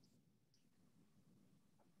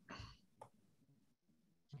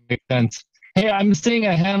 Makes sense. Hey, I'm seeing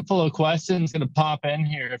a handful of questions going to pop in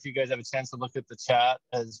here if you guys have a chance to look at the chat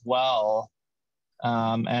as well.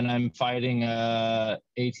 And I'm fighting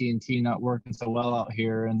AT&T not working so well out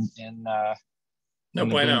here in No in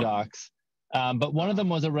the bueno. boondocks. But one of them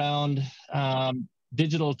was around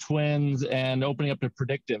digital twins and opening up to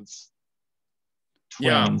predictive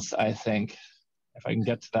twins, I think, if I can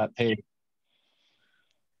get to that page.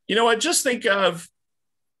 You know what? Just think of,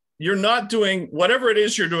 you're not doing whatever it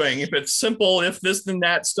is you're doing. If it's simple, if this and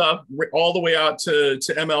that stuff, all the way out to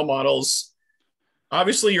ML models,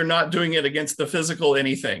 obviously you're not doing it against the physical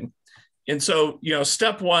anything. And so, you know,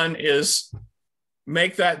 step one is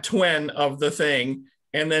make that twin of the thing.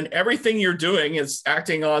 And then everything you're doing is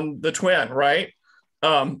acting on the twin, right?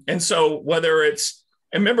 And so whether it's,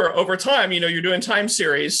 and remember, over time, you know, you're doing time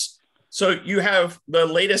series. So you have the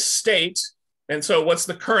latest state. And so what's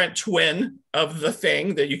the current twin of the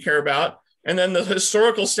thing that you care about? And then the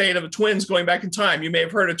historical state of the twins going back in time. You may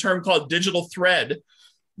have heard a term called digital thread.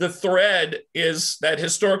 The thread is that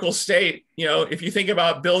historical state. You know, if you think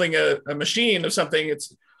about building a machine of something,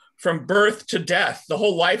 it's from birth to death. The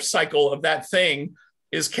whole life cycle of that thing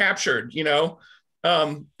is captured, you know?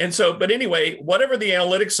 And so, but anyway, whatever the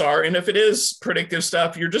analytics are, and if it is predictive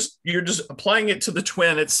stuff, you're just applying it to the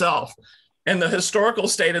twin itself. And the historical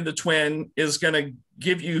state of the twin is going to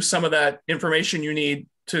give you some of that information you need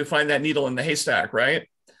to find that needle in the haystack, right?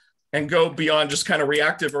 And go beyond just kind of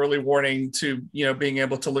reactive early warning to, you know, being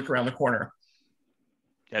able to look around the corner.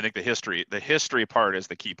 Yeah, I think the history part is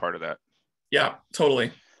the key part of that. Yeah,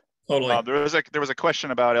 totally. There was a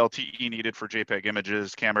question about LTE needed for JPEG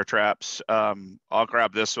images, camera traps. I'll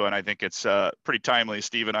grab this one. I think it's pretty timely.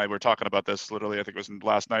 Steve and I were talking about this literally, I think it was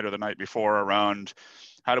last night or the night before, around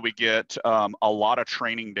how do we get a lot of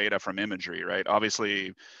training data from imagery, right?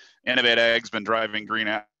 Obviously, Innovate Ag's been driving green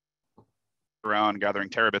around gathering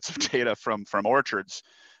terabits of data from orchards.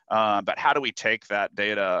 But how do we take that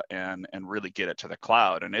data and really get it to the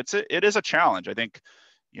cloud? And it is a challenge. I think,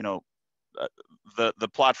 you know, the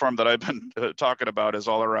platform that I've been talking about is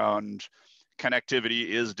all around connectivity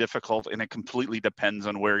is difficult, and it completely depends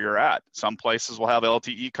on where you're at. Some places will have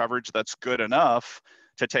LTE coverage that's good enough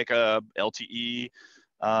to take a LTE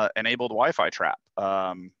enabled Wi-Fi trap,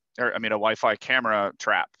 a Wi-Fi camera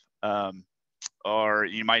trap. Or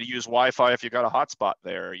you might use Wi-Fi if you got a hotspot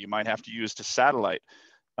there. You might have to use to satellite.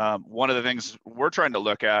 One of the things we're trying to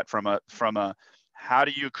look at from a how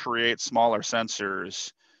do you create smaller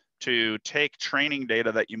sensors to take training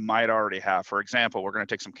data that you might already have. For example, we're going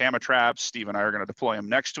to take some camera traps. Steve and I are going to deploy them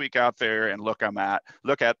next week out there and look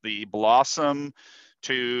at the blossom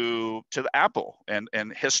to the apple. And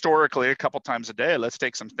historically, a couple times a day, let's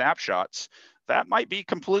take some snapshots. That might be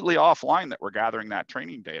completely offline that we're gathering that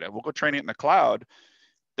training data. We'll go train it in the cloud.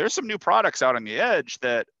 There's some new products out on the edge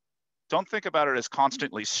that don't think about it as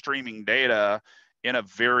constantly streaming data in a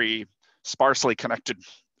very sparsely connected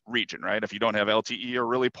region, right? If you don't have LTE or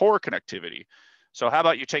really poor connectivity. So how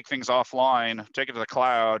about you take things offline, take it to the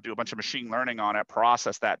cloud, do a bunch of machine learning on it,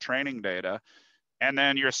 process that training data, and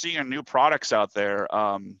then you're seeing new products out there.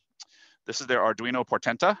 This is their Arduino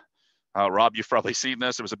Portenta. Rob, you've probably seen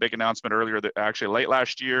this. It was a big announcement earlier, actually late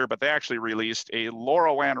last year, but they actually released a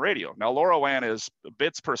LoRaWAN radio. Now, LoRaWAN is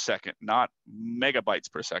bits per second, not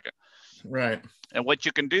megabytes per second. Right. And what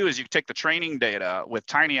you can do is you take the training data with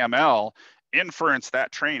TinyML, inference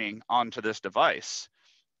that training onto this device,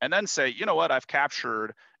 and then say, you know what, I've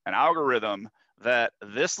captured an algorithm that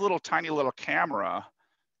this tiny little camera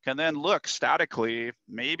can then look statically,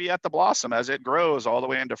 maybe at the blossom as it grows all the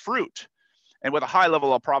way into fruit. And with a high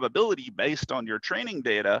level of probability based on your training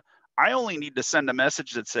data, I only need to send a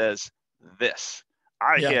message that says this.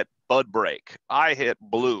 I hit bud break, I hit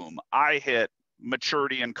bloom, I hit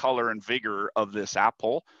maturity and color and vigor of this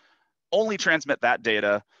apple. Only transmit that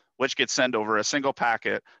data, which gets sent over a single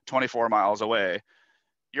packet 24 miles away.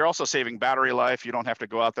 You're also saving battery life. You don't have to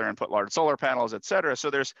go out there and put large solar panels, et cetera.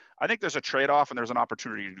 So I think there's a trade-off and there's an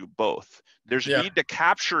opportunity to do both. There's a need to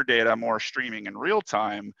capture data more streaming in real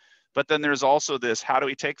time, but then there's also this, how do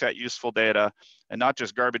we take that useful data and not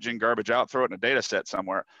just garbage in, garbage out, throw it in a data set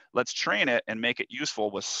somewhere. Let's train it and make it useful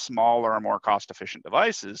with smaller, more cost-efficient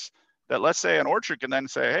devices that, let's say, an orchard can then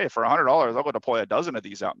say, hey, for $100, I'll go deploy a dozen of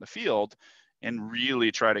these out in the field and really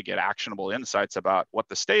try to get actionable insights about what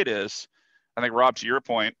the state is. I think, Rob, to your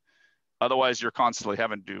point, otherwise you're constantly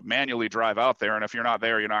having to manually drive out there. And if you're not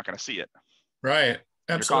there, you're not going to see it. Right. Absolutely.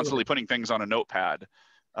 You're constantly putting things on a notepad.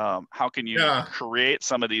 How can you create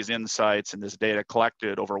some of these insights and this data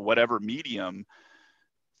collected over whatever medium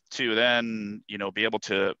to then, be able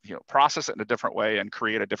to, process it in a different way and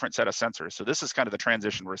create a different set of sensors. So this is kind of the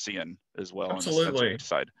transition we're seeing as well. Absolutely. On the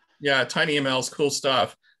side. Yeah. TinyML is cool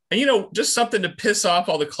stuff. And, just something to piss off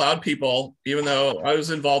all the cloud people, even though I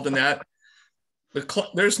was involved in that.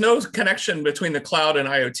 there's no connection between the cloud and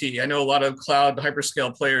IoT. I know a lot of cloud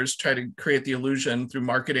hyperscale players try to create the illusion through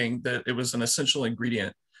marketing that it was an essential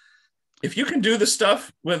ingredient. If you can do the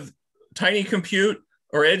stuff with tiny compute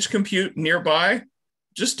or edge compute nearby,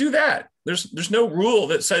 just do that. There's no rule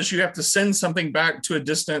that says you have to send something back to a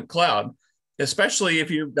distant cloud, especially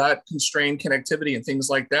if you've got constrained connectivity and things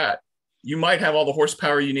like that. You might have all the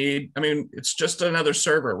horsepower you need. I mean, it's just another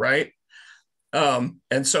server, right?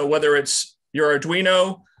 And so whether it's your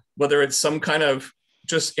Arduino, whether it's some kind of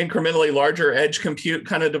just incrementally larger edge compute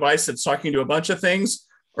kind of device that's talking to a bunch of things,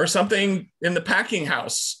 or something in the packing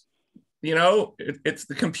house, it's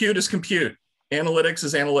the compute is compute, analytics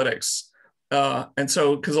is analytics. And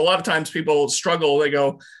so, because a lot of times people struggle, they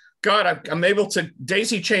go, God, I'm able to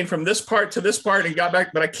daisy chain from this part to this part and got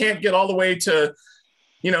back, but I can't get all the way to,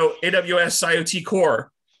 AWS IoT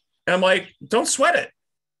core. And I'm like, don't sweat it.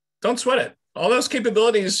 Don't sweat it. All those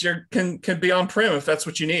capabilities can be on-prem if that's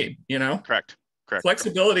what you need, Correct.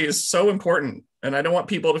 Flexibility is so important. And I don't want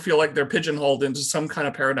people to feel like they're pigeonholed into some kind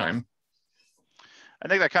of paradigm. I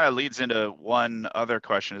think that kind of leads into one other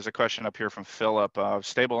question. There's a question up here from Philip.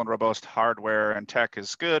 Stable and robust hardware and tech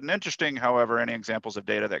is good and interesting. However, any examples of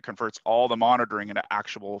data that converts all the monitoring into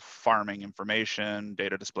actual farming information,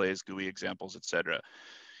 data displays, GUI examples, etc.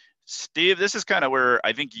 Steve, this is kind of where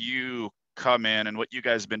I think you come in and what you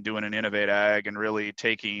guys have been doing in Innovate Ag and really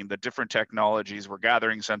taking the different technologies. We're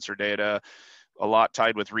gathering sensor data, a lot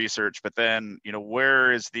tied with research, but then,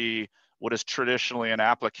 where is what is traditionally an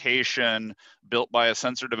application built by a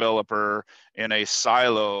sensor developer in a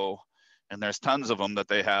silo, and there's tons of them that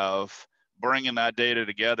they have, bringing that data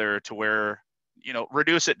together to where,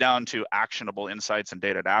 reduce it down to actionable insights and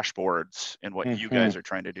data dashboards in what you guys are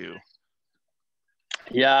trying to do.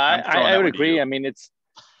 Yeah, I would agree. I mean,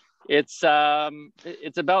 it's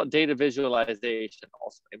about data visualization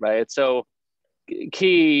also, right? So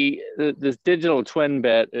key, this digital twin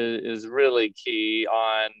bit is really key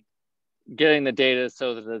on getting the data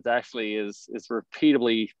so that it actually is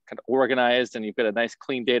repeatably kind of organized, and you've got a nice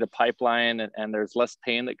clean data pipeline, and there's less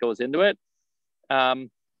pain that goes into it.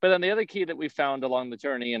 But then the other key that we found along the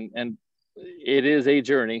journey, and it is a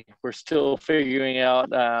journey, we're still figuring out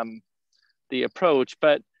the approach,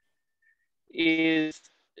 but is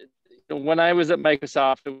when I was at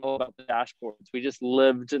Microsoft, it was all about the dashboards. We just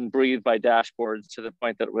lived and breathed by dashboards to the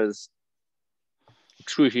point that it was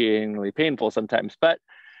excruciatingly painful sometimes. But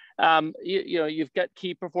you've got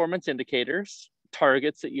key performance indicators,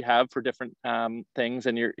 targets that you have for different things,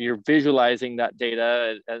 and you're visualizing that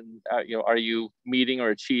data, and are you meeting or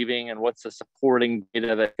achieving, and what's the supporting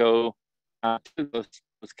data that go to those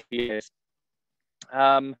keys.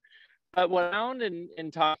 But what I found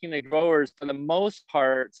in talking to growers, for the most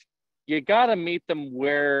part, you got to meet them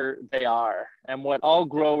where they are. And what all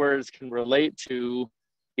growers can relate to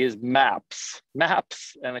is maps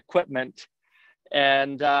and equipment.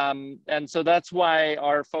 And so that's why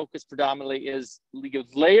our focus predominantly is you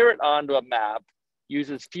layer it onto a map,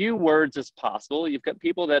 use as few words as possible. You've got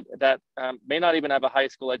people that may not even have a high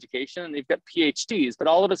school education, and you've got PhDs, but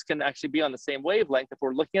all of us can actually be on the same wavelength. If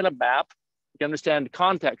we're looking at a map, we can understand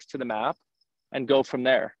context to the map and go from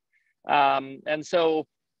there.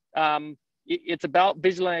 It's about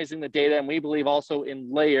visualizing the data, and we believe also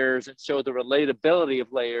in layers, and show the relatability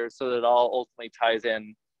of layers so that it all ultimately ties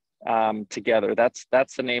in together. That's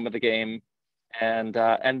the name of the game. And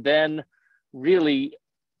then really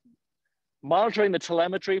monitoring the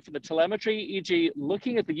telemetry for the telemetry, e.g.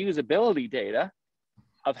 looking at the usability data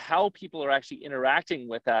of how people are actually interacting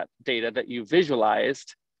with that data that you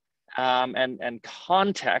visualized. And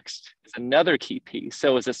context is another key piece.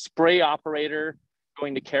 So as a spray operator,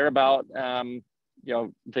 going to care about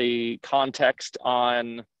the context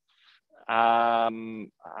on I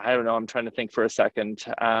don't know, I'm trying to think for a second,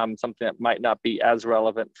 something that might not be as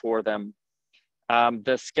relevant for them.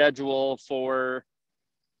 The schedule for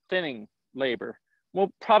thinning labor, well,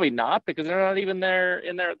 probably not, because they're not even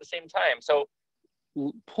in there at the same time. So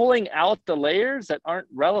pulling out the layers that aren't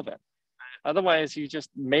relevant. Otherwise,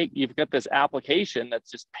 you've got this application that's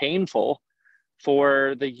just painful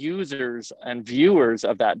for the users and viewers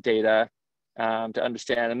of that data to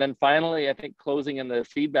understand. And then finally, I think closing in the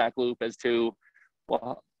feedback loop as to,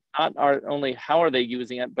 well, not only how are they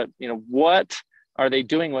using it, but what are they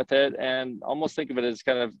doing with it? And almost think of it as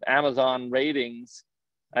kind of Amazon ratings,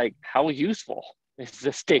 like how useful is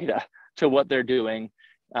this data to what they're doing,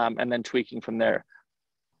 and then tweaking from there.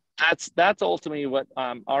 That's ultimately what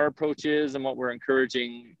our approach is, and what we're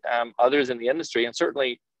encouraging others in the industry, and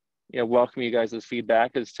certainly welcome you guys'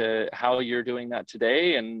 feedback as to how you're doing that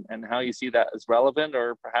today, and how you see that as relevant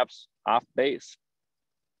or perhaps off base.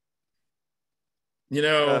 You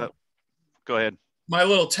know, go ahead. My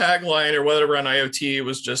little tagline or whatever on IoT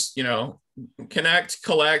was just, connect,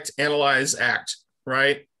 collect, analyze, act,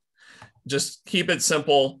 right? Just keep it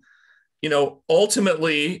simple.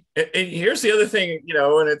 Ultimately, and here's the other thing,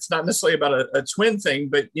 and it's not necessarily about a twin thing,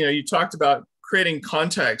 but, you talked about creating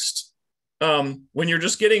context. When you're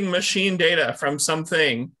just getting machine data from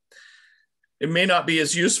something, it may not be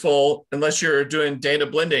as useful unless you're doing data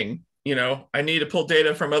blending. I need to pull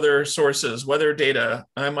data from other sources, weather data.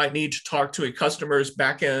 I might need to talk to a customer's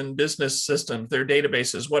backend business system, their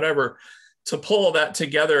databases, whatever, to pull that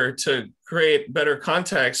together to create better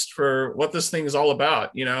context for what this thing is all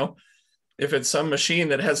about. If it's some machine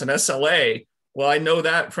that has an SLA, well, I know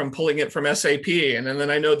that from pulling it from SAP, and then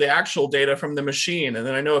I know the actual data from the machine, and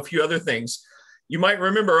then I know a few other things. You might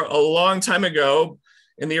remember a long time ago,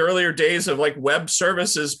 in the earlier days of like web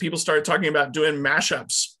services, people started talking about doing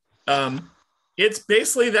mashups. It's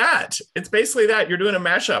basically that. You're doing a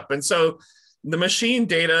mashup. And so the machine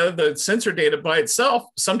data, the sensor data by itself,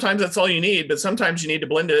 sometimes that's all you need, but sometimes you need to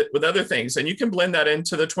blend it with other things. And you can blend that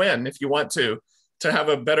into the twin if you want to have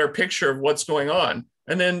a better picture of what's going on.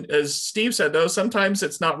 And then, as Steve said, though, sometimes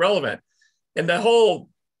it's not relevant. And the whole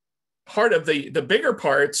part of the bigger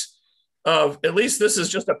parts of, at least this is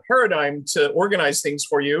just a paradigm to organize things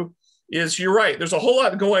for you, is you're right. There's a whole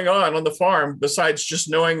lot going on the farm besides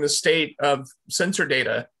just knowing the state of sensor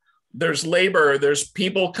data. There's labor, there's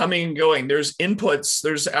people coming and going, there's inputs,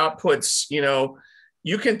 there's outputs.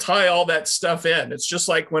 You can tie all that stuff in. It's just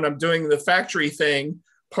like when I'm doing the factory thing.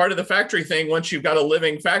 Part of the factory thing, once you've got a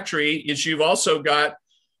living factory, is you've also got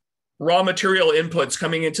raw material inputs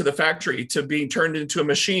coming into the factory to be turned into a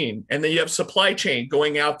machine. And then you have supply chain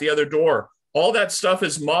going out the other door. All that stuff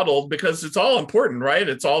is modeled because it's all important, right?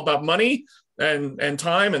 It's all about money and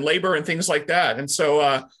time and labor and things like that. And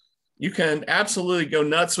so you can absolutely go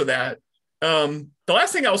nuts with that. The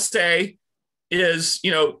last thing I'll say is,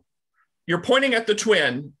 you're pointing at the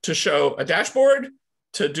twin to show a dashboard,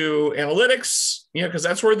 to do analytics, because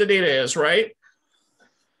that's where the data is, right?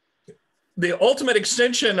 The ultimate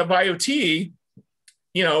extension of IoT,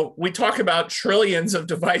 we talk about trillions of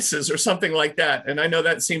devices or something like that. And I know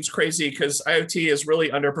that seems crazy because IoT is really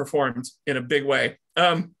underperformed in a big way.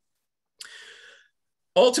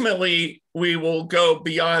 Ultimately, we will go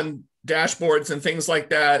beyond dashboards and things like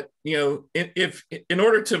that. If in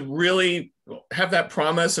order to really have that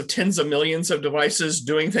promise of tens of millions of devices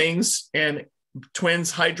doing things and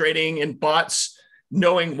twins hydrating and bots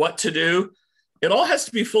knowing what to do, it all has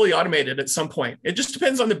to be fully automated at some point. It just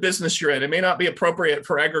depends on the business you're in. It may not be appropriate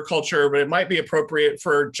for agriculture, but it might be appropriate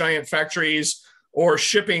for giant factories or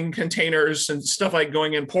shipping containers and stuff like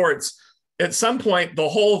going in ports. At some point, the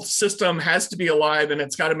whole system has to be alive and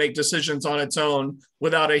it's got to make decisions on its own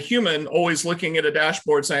without a human always looking at a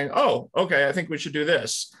dashboard saying, oh, okay, I think we should do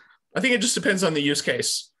this. I think it just depends on the use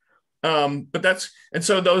case.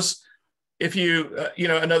 If you,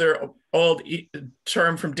 another old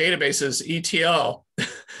term from databases, ETL,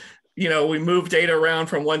 we move data around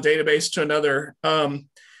from one database to another.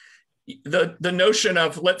 The notion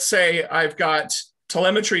of, let's say I've got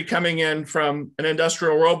telemetry coming in from an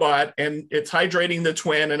industrial robot and it's hydrating the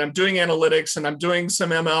twin and I'm doing analytics and I'm doing some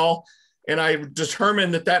ML and I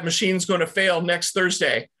determine that machine's going to fail next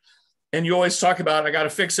Thursday. And you always talk about, I got to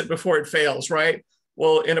fix it before it fails, right?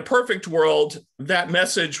 Well, in a perfect world, that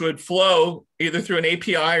message would flow either through an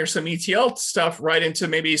API or some ETL stuff right into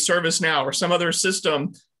maybe ServiceNow or some other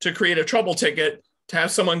system to create a trouble ticket to have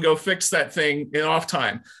someone go fix that thing in off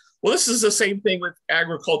time. Well, this is the same thing with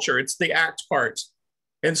agriculture. It's the act part.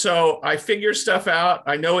 And so I figure stuff out.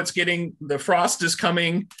 I know the frost is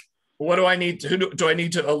coming. What do I need to do? Do I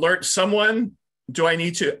need to alert someone? Do I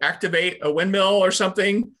need to activate a windmill or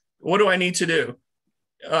something? What do I need to do?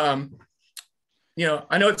 I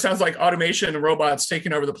know it sounds like automation and robots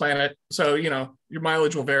taking over the planet. So, your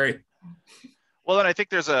mileage will vary. Well, then I think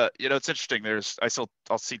there's it's interesting.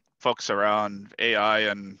 I'll see folks around AI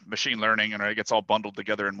and machine learning, and it gets all bundled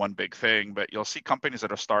together in one big thing. But you'll see companies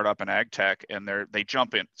that are startup in ag tech, and they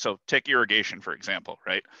jump in. So take irrigation, for example,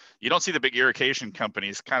 right? You don't see the big irrigation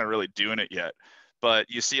companies kind of really doing it yet, but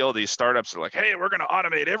you see all these startups that are like, hey, we're going to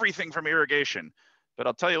automate everything from irrigation. But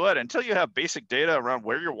I'll tell you what, until you have basic data around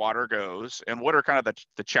where your water goes and what are kind of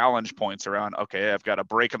the challenge points around, okay, I've got a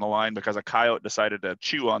break in the line because a coyote decided to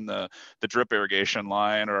chew on the drip irrigation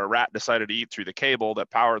line, or a rat decided to eat through the cable that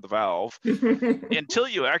powered the valve. Until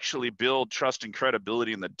you actually build trust and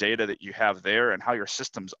credibility in the data that you have there and how your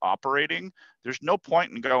system's operating, there's no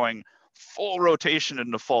point in going full rotation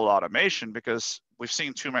into full automation, because we've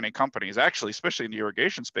seen too many companies, actually, especially in the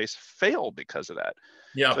irrigation space, fail because of that.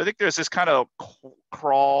 Yeah. So I think there's this kind of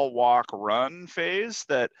crawl, walk, run phase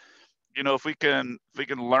that, you know, if we can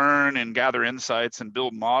learn and gather insights and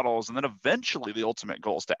build models, and then eventually the ultimate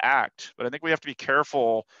goal is to act. But I think we have to be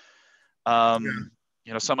careful.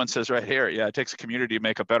 You know, someone says right here, yeah, it takes a community to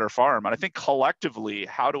make a better farm. And I think collectively,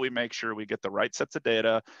 how do we make sure we get the right sets of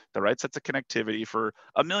data, the right sets of connectivity for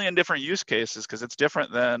a million different use cases? Because it's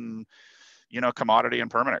different than, you know, commodity and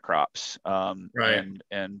permanent crops, Right.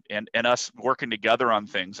 and us working together on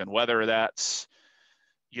things. And whether that's,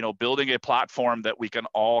 you know, building a platform that we can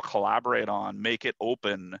all collaborate on, make it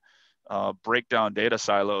open, break down data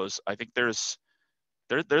silos. I think there's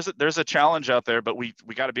a challenge out there, but we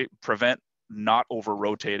got to prevent not over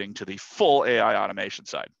rotating to the full AI automation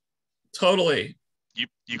side. Totally.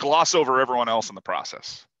 You gloss over everyone else in the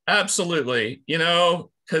process. Absolutely. You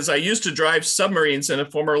know, because I used to drive submarines in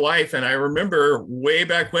a former life. And I remember way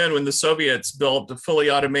back when the Soviets built the fully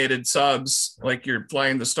automated subs, like you're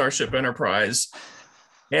flying the Starship Enterprise,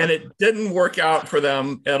 and it didn't work out for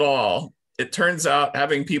them at all. It turns out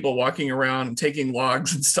having people walking around and taking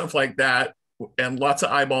logs and stuff like that, and lots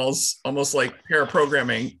of eyeballs, almost like pair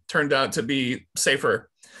programming, turned out to be safer.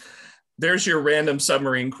 There's your random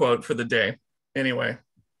submarine quote for the day. Anyway.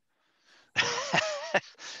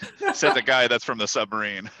 Said the guy that's from the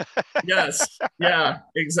submarine. Yes. Yeah,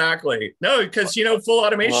 exactly. No, because, you know, full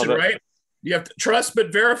automation, right? You have to trust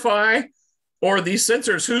but verify, or these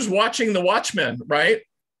sensors, who's watching the watchman, right?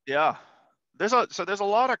 Yeah. There's a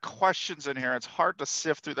lot of questions in here. It's hard to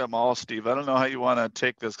sift through them all, Steve. I don't know how you want to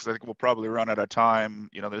take this, because I think we'll probably run out of time.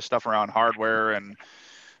 You know, there's stuff around hardware and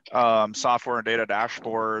software and data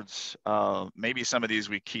dashboards. Maybe some of these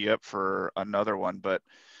we key up for another one, but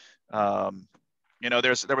you know,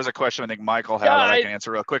 there was a question I think Michael had that I can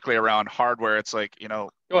answer real quickly around hardware. It's like, you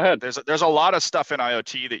know, go ahead. There's a lot of stuff in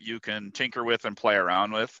IoT that you can tinker with and play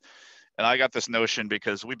around with. And I got this notion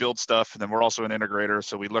because we build stuff, and then we're also an integrator.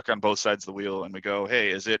 So we look on both sides of the wheel and we go, hey,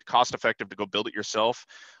 is it cost effective to go build it yourself,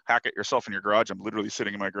 hack it yourself in your garage? I'm literally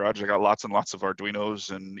sitting in my garage. I got lots and lots of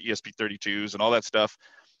Arduinos and ESP32s and all that stuff.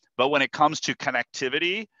 But when it comes to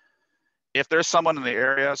connectivity, if there's someone in the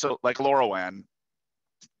area, so like LoRaWAN,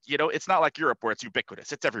 you know, it's not like Europe where it's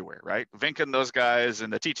ubiquitous. It's everywhere, right? Vink and those guys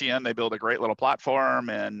and the TTN, they build a great little platform,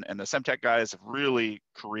 and the Semtech guys have really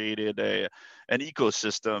created an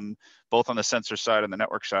ecosystem, both on the sensor side and the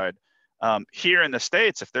network side. Here in the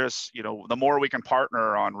States, if there's, you know, the more we can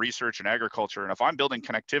partner on research and agriculture, and if I'm building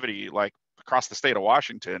connectivity like across the state of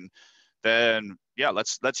Washington, then yeah,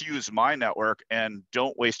 let's use my network, and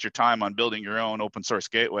don't waste your time on building your own open source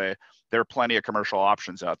gateway. There are plenty of commercial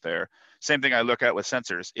options out there. Same thing I look at with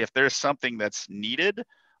sensors. If there's something that's needed,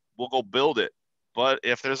 we'll go build it. But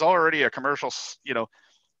if there's already a commercial, you know,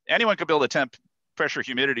 anyone could build a temp pressure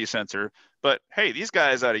humidity sensor, but hey, these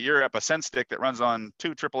guys out of Europe, a SenseStick that runs on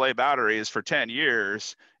 2 AAA batteries for 10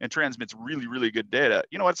 years and transmits really, really good data.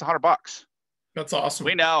 You know what? It's $100. That's awesome.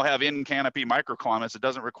 We now have in-canopy microclimates that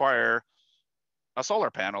doesn't require a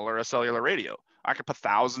solar panel or a cellular radio. I could put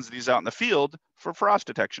thousands of these out in the field for frost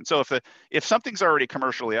detection. So if something's already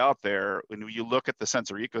commercially out there, when you look at the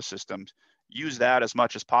sensor ecosystems, use that as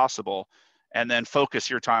much as possible, and then focus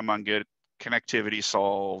your time on good connectivity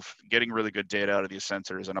solve, getting really good data out of these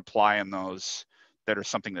sensors and applying those that are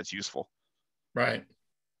something that's useful. Right.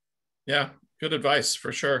 Yeah, good advice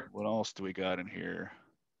for sure. What else do we got in here?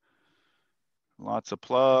 Lots of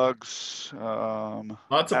plugs.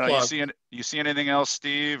 Lots of plugs. You see anything else,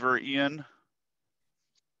 Steve or Ian?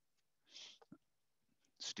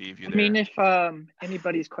 Steve, you there? I mean, if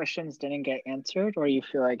anybody's questions didn't get answered, or you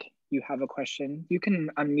feel like you have a question, you can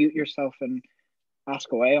unmute yourself and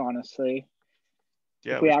ask away, honestly.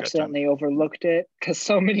 Yeah, if we accidentally overlooked it, because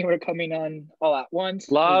so many were coming on all at once.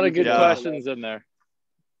 A lot of good questions in there.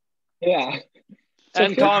 Yeah. So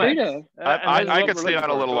and comments. I could stay on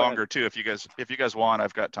a little longer too if you guys want.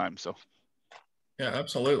 I've got time. So yeah,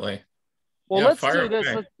 absolutely. Well, let's do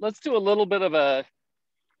this. Let's do a little bit of a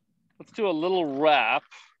wrap.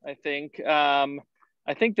 I think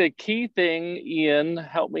the key thing, Ian,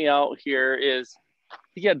 help me out here, is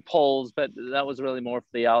he had polls, but that was really more for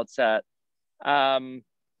the outset. What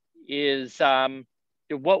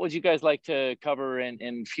would you guys like to cover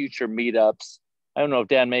in future meetups? I don't know if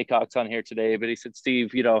Dan Maycock's on here today, but he said,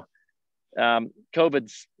 Steve, you know,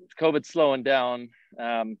 COVID's slowing down.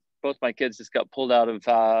 Both my kids just got pulled out of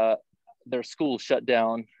their school shut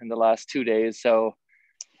down in the last 2 days. So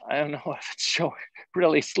I don't know if it's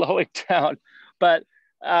really slowing down, but,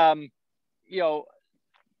 you know,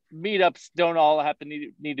 meetups don't all have to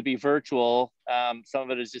need to be virtual. Some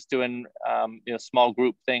of it is just doing small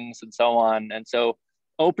group things and so on. And so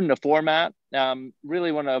open to format.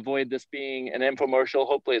 Really want to avoid this being an infomercial.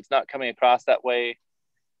 Hopefully it's not coming across that way.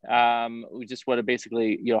 We just want to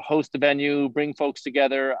basically host a venue, bring folks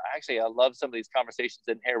together. Actually, I love some of these conversations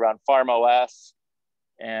in here around Farm OS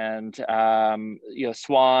and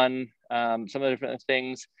Swan, some of the different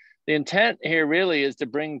things. The intent here really is to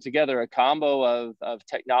bring together a combo of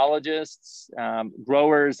technologists,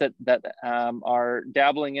 growers that are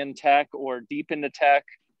dabbling in tech or deep into tech.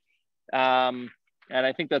 And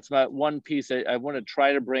I think that's my one piece. I want to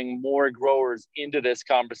try to bring more growers into this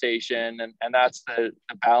conversation. And that's the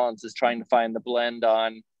balance, is trying to find the blend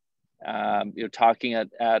on, talking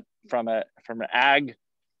at from an ag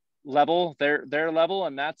level, their level.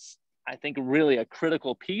 And that's, I think, really a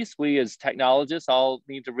critical piece we as technologists all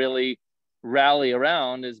need to really rally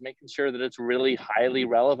around, is making sure that it's really highly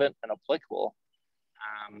relevant and applicable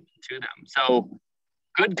to them. So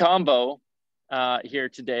good combo here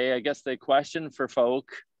today. I guess the question for folk,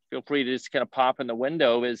 feel free to just kind of pop in the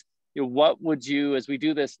window, is what would you, as we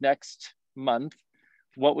do this next month,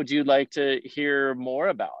 what would you like to hear more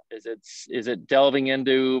about? Is it delving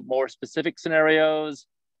into more specific scenarios?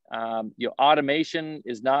 Automation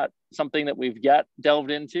is not something that we've yet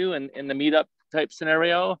delved into in the meetup type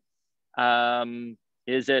scenario.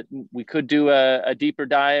 Is it, we could do a deeper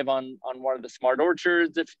dive on one of the smart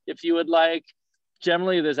orchards if you would like.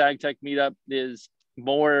 Generally, this AgTech meetup is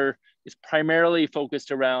primarily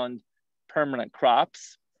focused around permanent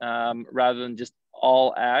crops rather than just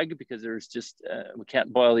all ag, because there's just, we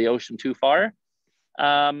can't boil the ocean too far.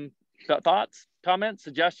 Got thoughts, comments,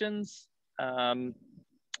 suggestions?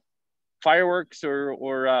 Fireworks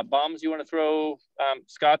or bombs you want to throw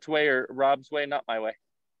Scott's way or Rob's way, not my way?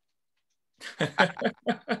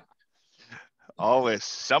 Always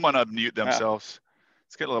someone unmute themselves.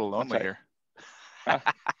 It's getting a little lonely here.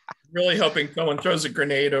 Really hoping someone throws a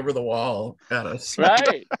grenade over the wall at us.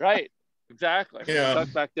 Right, exactly. Yeah.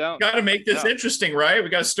 Tuck back down. Got to make this interesting, right? We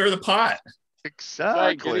got to stir the pot.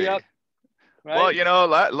 Exactly. Right,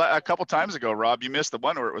 well, a couple times ago, Rob, you missed the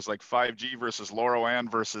one where it was like 5G versus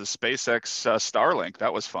LoRaWAN versus SpaceX Starlink.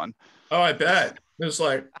 That was fun. Oh, I bet. It was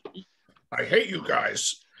like, I hate you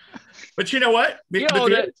guys. But you know what? The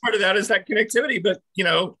other part of that is that connectivity. But,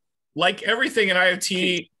 like everything in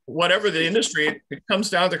IoT, whatever the industry, it comes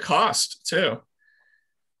down to cost too.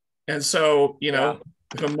 And so,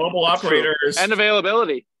 if a mobile operator is, and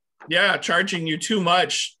availability. Yeah, charging you too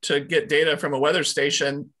much to get data from a weather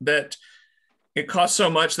station that it costs so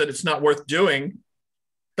much that it's not worth doing,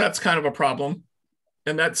 that's kind of a problem.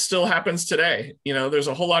 And that still happens today. There's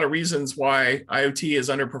a whole lot of reasons why IoT is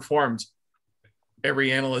underperformed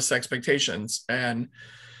every analyst's expectations. And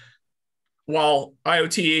while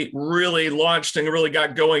IoT really launched and really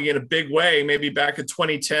got going in a big way, maybe back in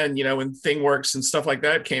 2010, when ThingWorks and stuff like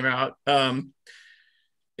that came out,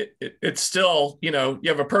 it's still, you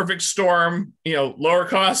have a perfect storm, lower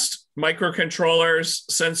cost microcontrollers,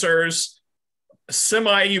 sensors,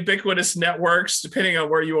 semi-ubiquitous networks, depending on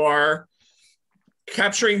where you are.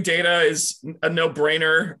 Capturing data is a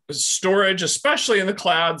no-brainer. Storage, especially in the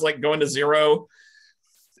clouds, like going to zero.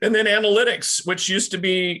 And then analytics, which used to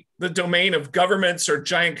be the domain of governments or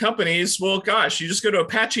giant companies. Well, gosh, you just go to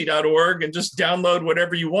apache.org and just download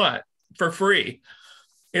whatever you want for free.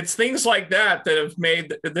 It's things like that that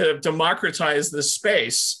have democratized this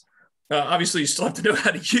space. Obviously, you still have to know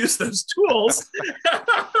how to use those tools,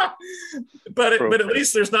 but at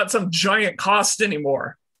least there's not some giant cost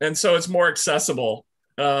anymore. And so it's more accessible.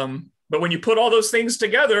 But when you put all those things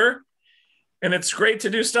together, and it's great to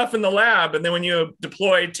do stuff in the lab, and then when you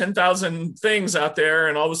deploy 10,000 things out there,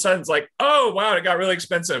 and all of a sudden it's like, oh, wow, it got really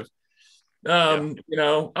expensive.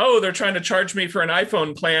 They're trying to charge me for an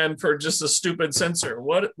iPhone plan for just a stupid sensor.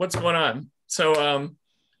 What's going on? So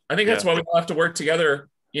I think that's why we all have to work together,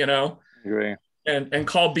 Agree. and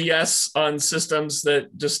call BS on systems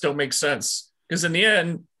that just don't make sense. Because in the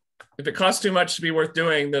end, if it costs too much to be worth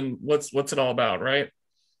doing, then what's it all about, right?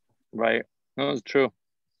 Right. No, it's true.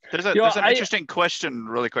 There's an interesting question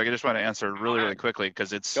really quick. I just want to answer really quickly,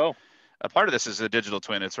 because it's a part of this is a digital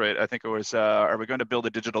twin. It's right. I think it was, are we going to build a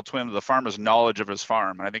digital twin of the farmer's knowledge of his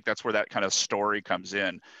farm? And I think that's where that kind of story comes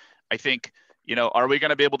in. I think, are we going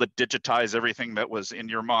to be able to digitize everything that was in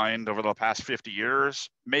your mind over the past 50 years?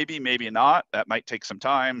 Maybe, maybe not. That might take some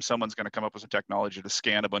time. Someone's going to come up with some technology to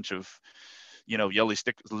scan a bunch of,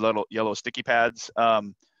 little yellow sticky pads.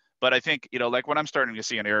 But I think, like what I'm starting to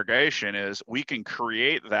see in irrigation is we can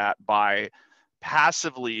create that by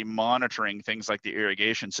passively monitoring things like the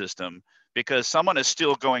irrigation system because someone is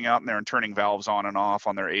still going out in there and turning valves on and off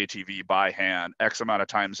on their ATV by hand X amount of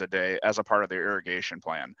times a day as a part of their irrigation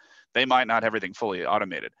plan. They might not have everything fully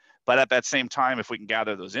automated. But at that same time, if we can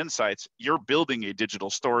gather those insights, you're building a digital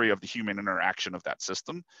story of the human interaction of that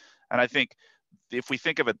system. And I think if we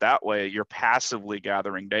think of it that way, you're passively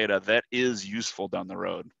gathering data that is useful down the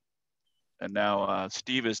road. And now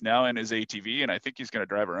Steve is now in his ATV, and I think he's going to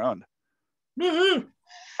drive around. Woohoo!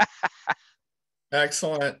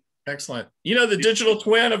 Excellent. Excellent. You know, the digital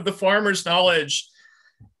twin of the farmer's knowledge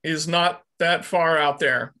is not that far out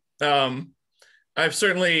there. I've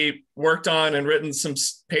certainly worked on and written some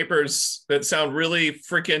papers that sound really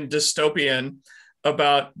freaking dystopian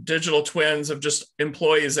about digital twins of just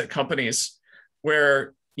employees at companies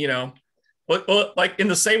where, you know, like in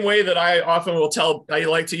the same way that I often will tell, I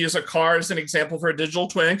like to use a car as an example for a digital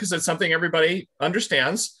twin because it's something everybody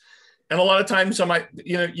understands. And a lot of times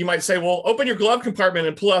you might say, well, open your glove compartment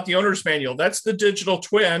and pull out the owner's manual. That's the digital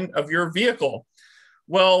twin of your vehicle.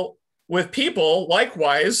 Well, with people,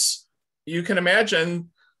 likewise, you can imagine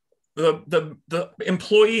the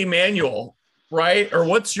employee manual, right? Or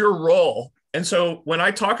what's your role? And so when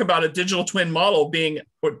I talk about a digital twin model being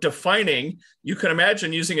or defining, you can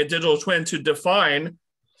imagine using a digital twin to define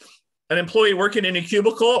an employee working in a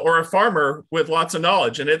cubicle or a farmer with lots of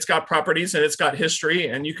knowledge, and it's got properties and it's got history,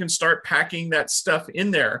 and you can start packing that stuff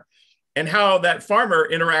in there. And how that farmer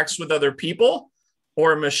interacts with other people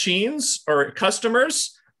or machines or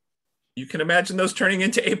customers, you can imagine those turning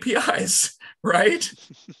into APIs, right?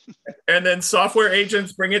 And then software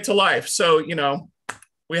agents bring it to life. So, you know,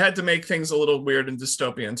 we had to make things a little weird and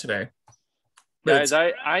dystopian today. Guys,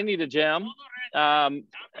 I need a jam.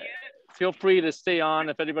 Feel free to stay on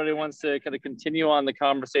if anybody wants to kind of continue on the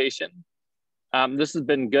conversation. This has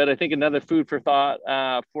been good. I think another food for thought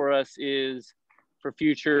for us is for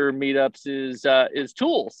future meetups is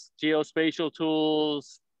tools, geospatial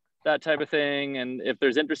tools, that type of thing. And if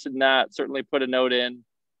there's interest in that, certainly put a note in,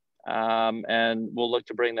 and we'll look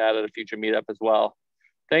to bring that at a future meetup as well.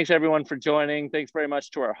 Thanks everyone for joining. Thanks very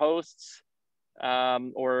much to our hosts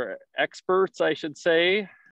or experts, I should say.